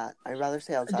not do that. I'd rather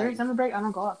stay outside. During summer break, I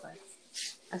don't go outside.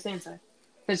 I stay inside.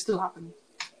 It's still happening.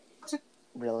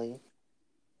 Really?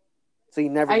 So you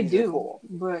never I use your do, pool?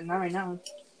 but not right now.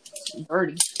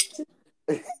 Dirty.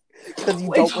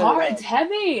 It's hard. It's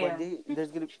heavy. One day,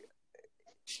 there's gonna be...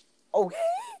 Oh,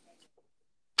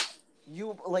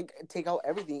 you like take out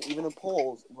everything, even the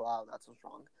poles. Wow, that's so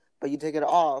strong. but you take it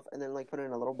off and then like put it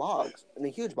in a little box, in a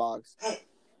huge box,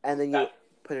 and then you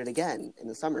put it again in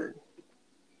the summer.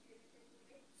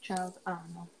 Child, I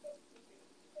don't know.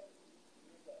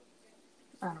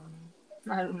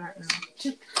 I do not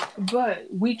know. But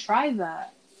we tried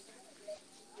that,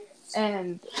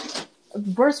 and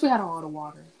first we had a lot of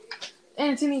water.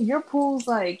 And to me, your pool's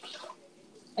like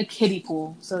a kiddie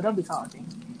pool, so don't be talking.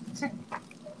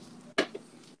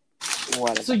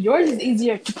 What? So yours is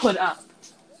easier to put up.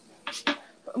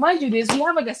 But mind you, we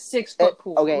have like a 6-foot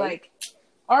pool. Okay. Like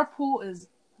our pool is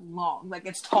long, like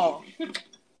it's tall.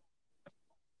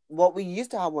 Well, we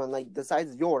used to have one like the size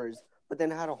of yours, but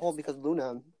then it had a hole because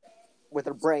Luna, with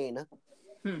her brain,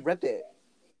 ripped it.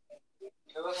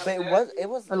 But it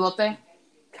was Elote?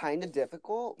 kind of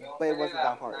difficult, but it wasn't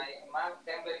that hard.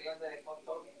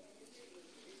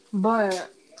 But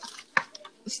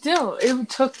still, it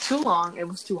took too long. It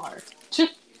was too hard.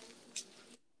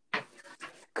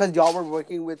 Because y'all were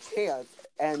working with Chance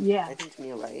and Yeah. I think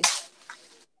Tania, right?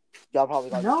 Y'all probably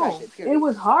got No, distracted. Period. it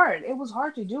was hard. It was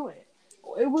hard to do it.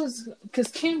 It was because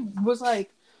Kim was like,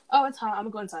 "Oh, it's hot. I'm gonna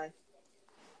go inside."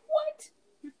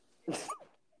 What?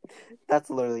 That's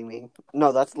literally me.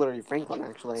 No, that's literally Franklin,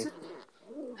 actually.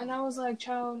 And I was like,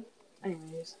 "Child."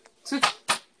 Anyways,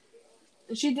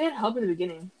 she did help in the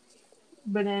beginning,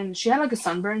 but then she had like a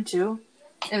sunburn too,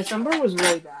 and the sunburn was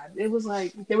really bad. It was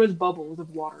like there was bubbles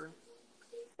of water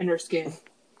in her skin.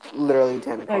 Literally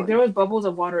 10 Like there was bubbles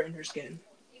of water in her skin.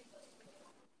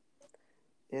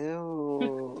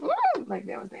 Ew. Like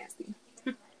that was nasty.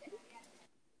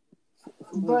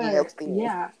 But Nasty.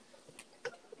 yeah,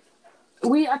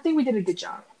 I think we did a good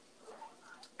job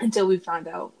until we found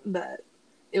out that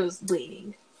it was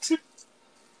bleeding.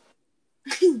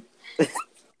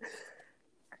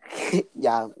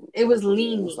 Yeah. It was It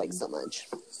leaning was like so much.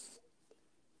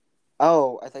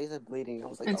 Oh, I thought you said bleeding. I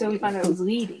was like, until we found out it was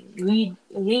leaning.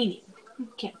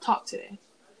 Can't talk today.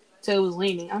 So it was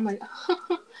leaning. I'm like,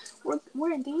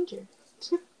 we're in danger.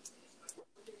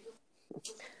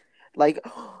 Like,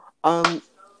 I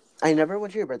never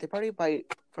went to your birthday party, but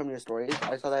from your stories,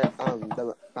 I saw that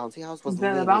the bouncy house was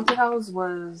The leaning. bouncy house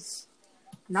was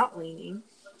not leaning.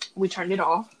 We turned it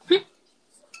off.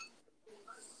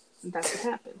 That's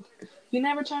what happened. You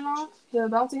never turn off the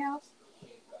bouncy house?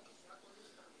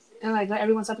 And like let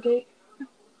everyone suffocate?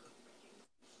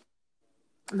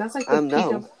 That's like the peak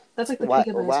no. of that's like the Why-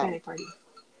 peak of a wow. Hispanic party.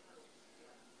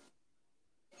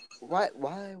 Why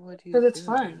would you? Because it's do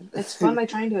fun. that? It's fun like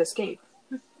trying to escape.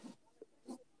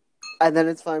 And then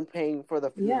it's fun paying for the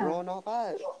funeral Yeah. and all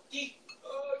that.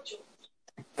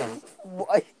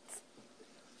 What?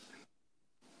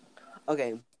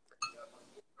 Okay.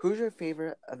 Who's your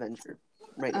favorite Avenger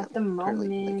right now? At the currently?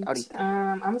 moment, Like, out of-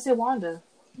 I'm gonna say Wanda.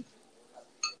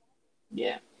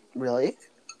 Yeah. Really?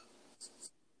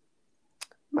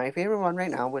 My favorite one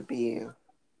right now would be.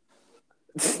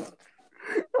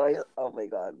 Oh my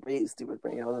god, very stupid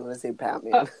brain. I was gonna say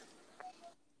Batman.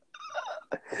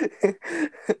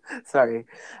 Sorry,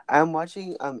 I'm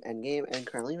watching Endgame, and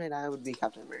currently right now it would be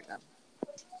Captain America.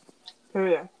 Oh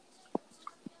yeah.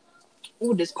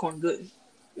 Ooh, this corn good.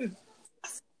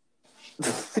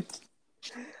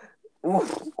 Ooh,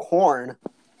 corn.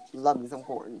 Love me some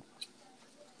corn.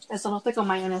 Eso no con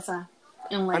mayonesa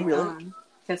and like I'm really-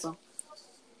 queso.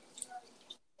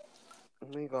 Oh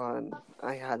my god,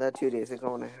 I had that 2 days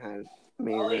ago and I had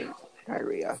major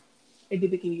diarrhea. It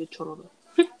did give you a chorro.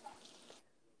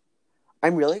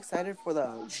 I'm really excited for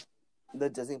the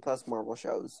Disney Plus Marvel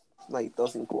shows. Like,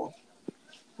 those seem cool.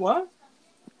 What?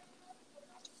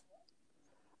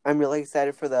 I'm really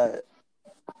excited for the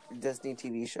Disney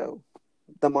TV show.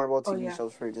 The Marvel TV yeah.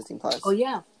 shows for Disney Plus. Oh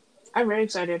yeah. I'm very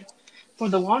excited for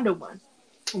the Wanda one.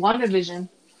 WandaVision.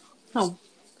 No.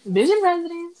 Vision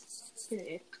Residence.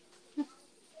 Yeah.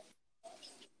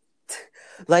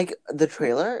 Like, the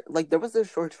trailer, like, there was a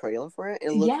short trailer for it.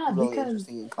 It looked Yeah, really because-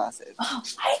 interesting and classic. Oh,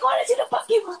 I want to see the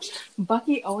Bucky one.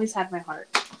 Bucky always had my heart.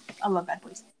 I love bad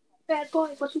boys. Bad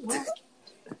boys, what you want?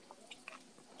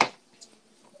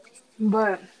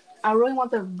 But I really want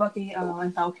the Bucky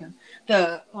and Falcon.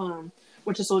 The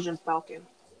Winter Soldier and Falcon.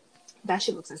 That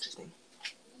shit looks interesting.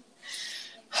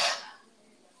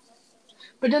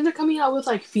 But then they're coming out with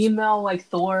like female like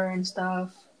Thor and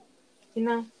stuff. You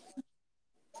know?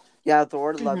 Yeah,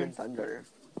 Thor, Love, Mhm. and Thunder.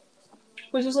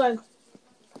 Which is like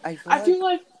I I feel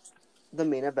like the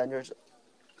main Avengers...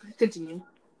 continue.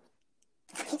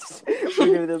 We're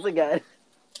doing this again.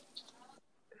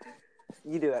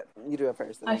 You do it. You do it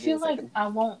first. and I I'll do feel the like second. I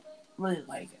won't really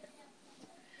like it.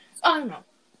 I don't know.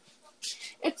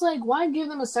 It's like, why give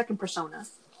them a second persona?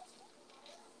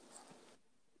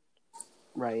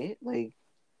 Right? Like,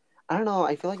 I don't know.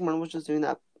 I feel like Marvel was just doing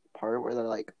that part where they're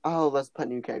like, oh, let's put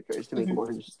new characters to make it Mhm.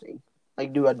 more interesting.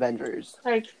 Like, new Avengers.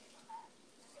 Like,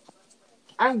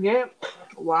 I get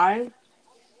why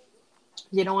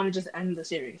you don't want to just end the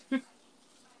series.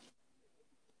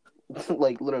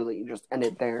 Like, literally, just end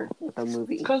it there with the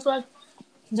movie. Because, like,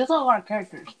 there's a lot of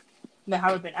characters that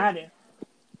haven't been added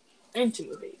into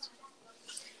movies.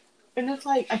 And it's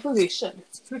like, I feel they should.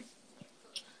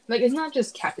 Like, it's not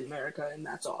just Captain America and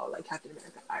that's all. Like, Captain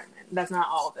America, Iron Man. That's not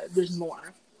all of it. There's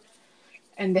more.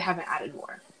 And they haven't added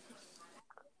more.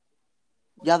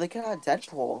 Yeah, they could add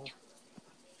Deadpool.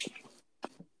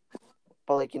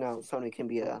 But, like, you know, Sony can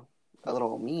be a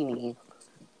little meanie.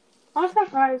 I'm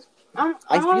surprised. I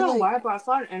I don't feel know like- why, but I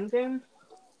thought in Endgame,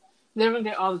 they're going to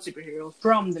get all the superheroes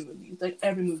from the movies. Like,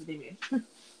 every movie they made.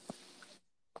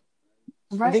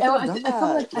 Right? They could've I done feel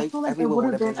that. like it everyone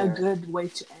would have would've been a there. good way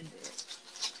to end it.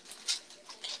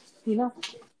 You know?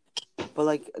 But,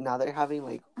 like, now they're having,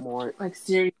 like, more Like,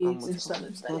 series what's and it stuff. called?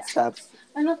 And stuff, yeah. steps.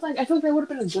 And it's like, I feel like that would have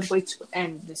been a good way to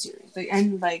end the series. Like,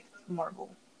 end, like, Marvel.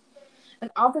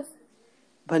 And obviously,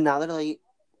 But now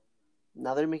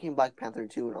they're making Black Panther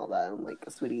 2 and all that. I'm like,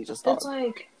 sweetie, just stop. it's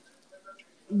like,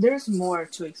 there's more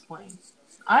to explain.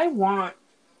 I want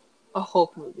a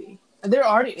Hulk movie. There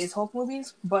already is Hulk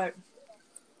movies, but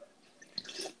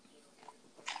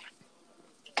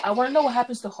I want to know what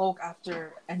happens to Hulk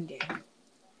after Endgame.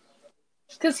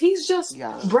 Because he's just...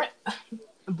 Yeah.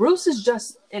 Bruce is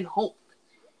just in Hulk.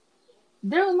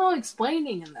 There was no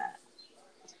explaining in that.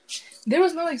 There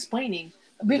was no explaining.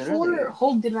 Before, Literally.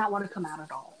 Hulk did not want to come out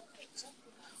at all.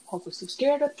 Hulk was too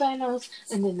scared of Thanos,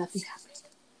 and then nothing happened.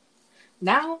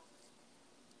 Now,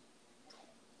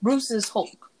 Bruce is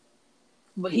Hulk.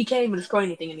 But he can't even destroy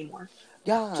anything anymore.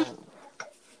 Yeah.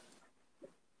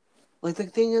 Like, the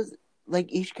thing is,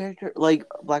 like, each character, like,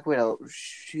 Black Widow,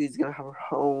 she's gonna have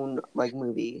her own, like,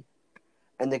 movie.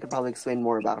 And they could probably explain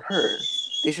more about her.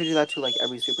 They should do that to, like,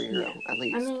 every superhero, at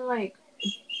least. I mean, like,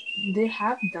 they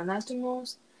have done that to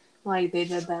most. Like, they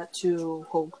did that to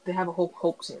Hulk. They have a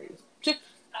Hulk series.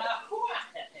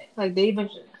 Like, they even...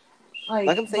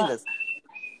 Like, I'm saying this.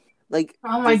 Like,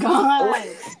 Oh my this is- god!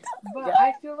 But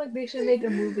I feel like they should make a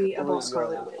movie Oh my about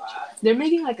Scarlet God. Witch. They're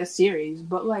making, like, a series,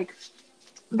 but, like,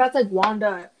 that's like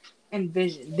Wanda and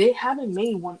Vision. They haven't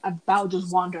made one about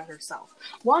just Wanda herself.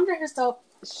 Wanda herself,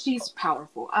 she's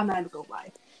powerful. I'm not even gonna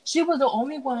lie. She was the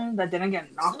only one that didn't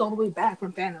get knocked all the way back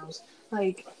from Thanos.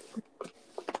 Like,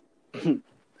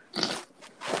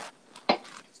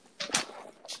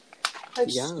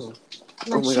 Yeah. like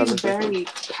Oh my God, she's that's so very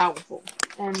powerful,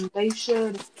 and they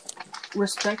should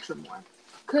respect her more.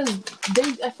 Cause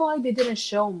I feel like they didn't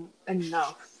show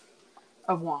enough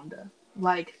of Wanda.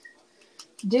 Like,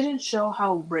 didn't show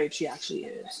how brave she actually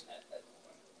is.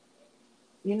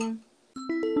 You know?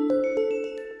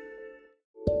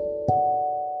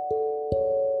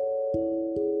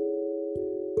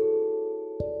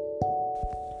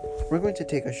 We're going to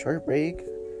take a short break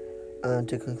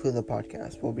to conclude the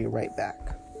podcast. We'll be right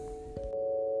back.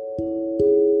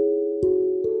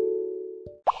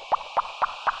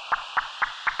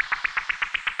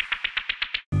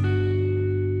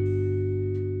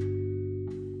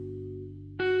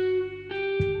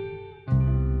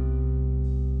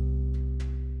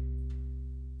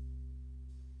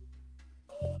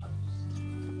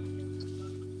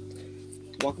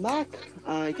 Welcome back.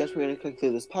 I guess we're going to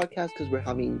conclude this podcast because we're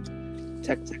having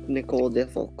technical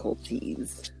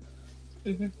difficulties.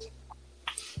 Mm-hmm.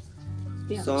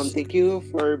 Yeah. So thank you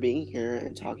for being here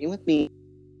and talking with me.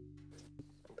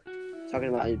 Talking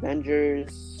about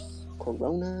Avengers,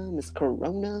 Miss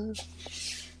Corona.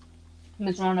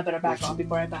 Miss Rona better back off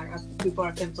before I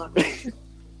finish up.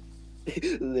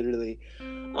 Literally.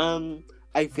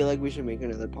 I feel like we should make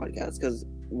another podcast because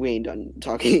we ain't done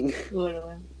talking.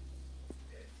 Literally.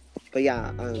 But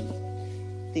yeah,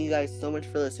 thank you guys so much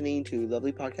for listening to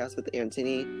Lovely Podcast with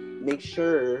Anthony. Make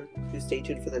sure to stay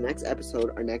tuned for the next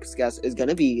episode. Our next guest is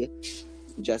gonna be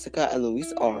Jessica and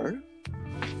Luis R.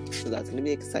 So that's gonna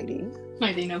be exciting.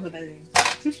 I didn't know who that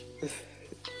is.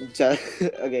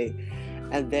 Okay,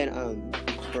 and then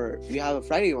we have a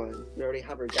Friday one. We already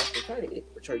have our guests for Friday,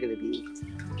 which are gonna be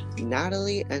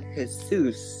Natalie and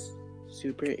Jesus.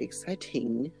 Super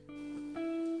exciting.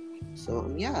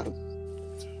 So yeah.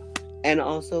 And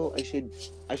also, I should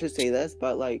say this,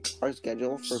 but like our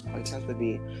schedule for podcast would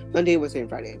be Monday, Wednesday, and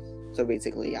Friday. So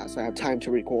basically, yeah. So I have time to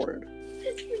record.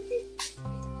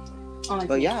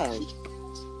 But yeah.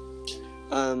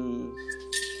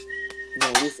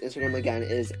 This Instagram again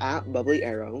is at Bubbly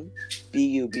Arrow,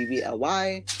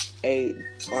 BUBBLYARROW.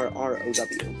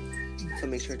 So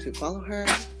make sure to follow her,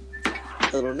 a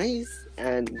little nice,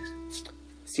 and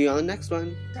See you on the next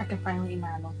one. I can finally eat my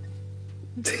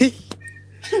elote.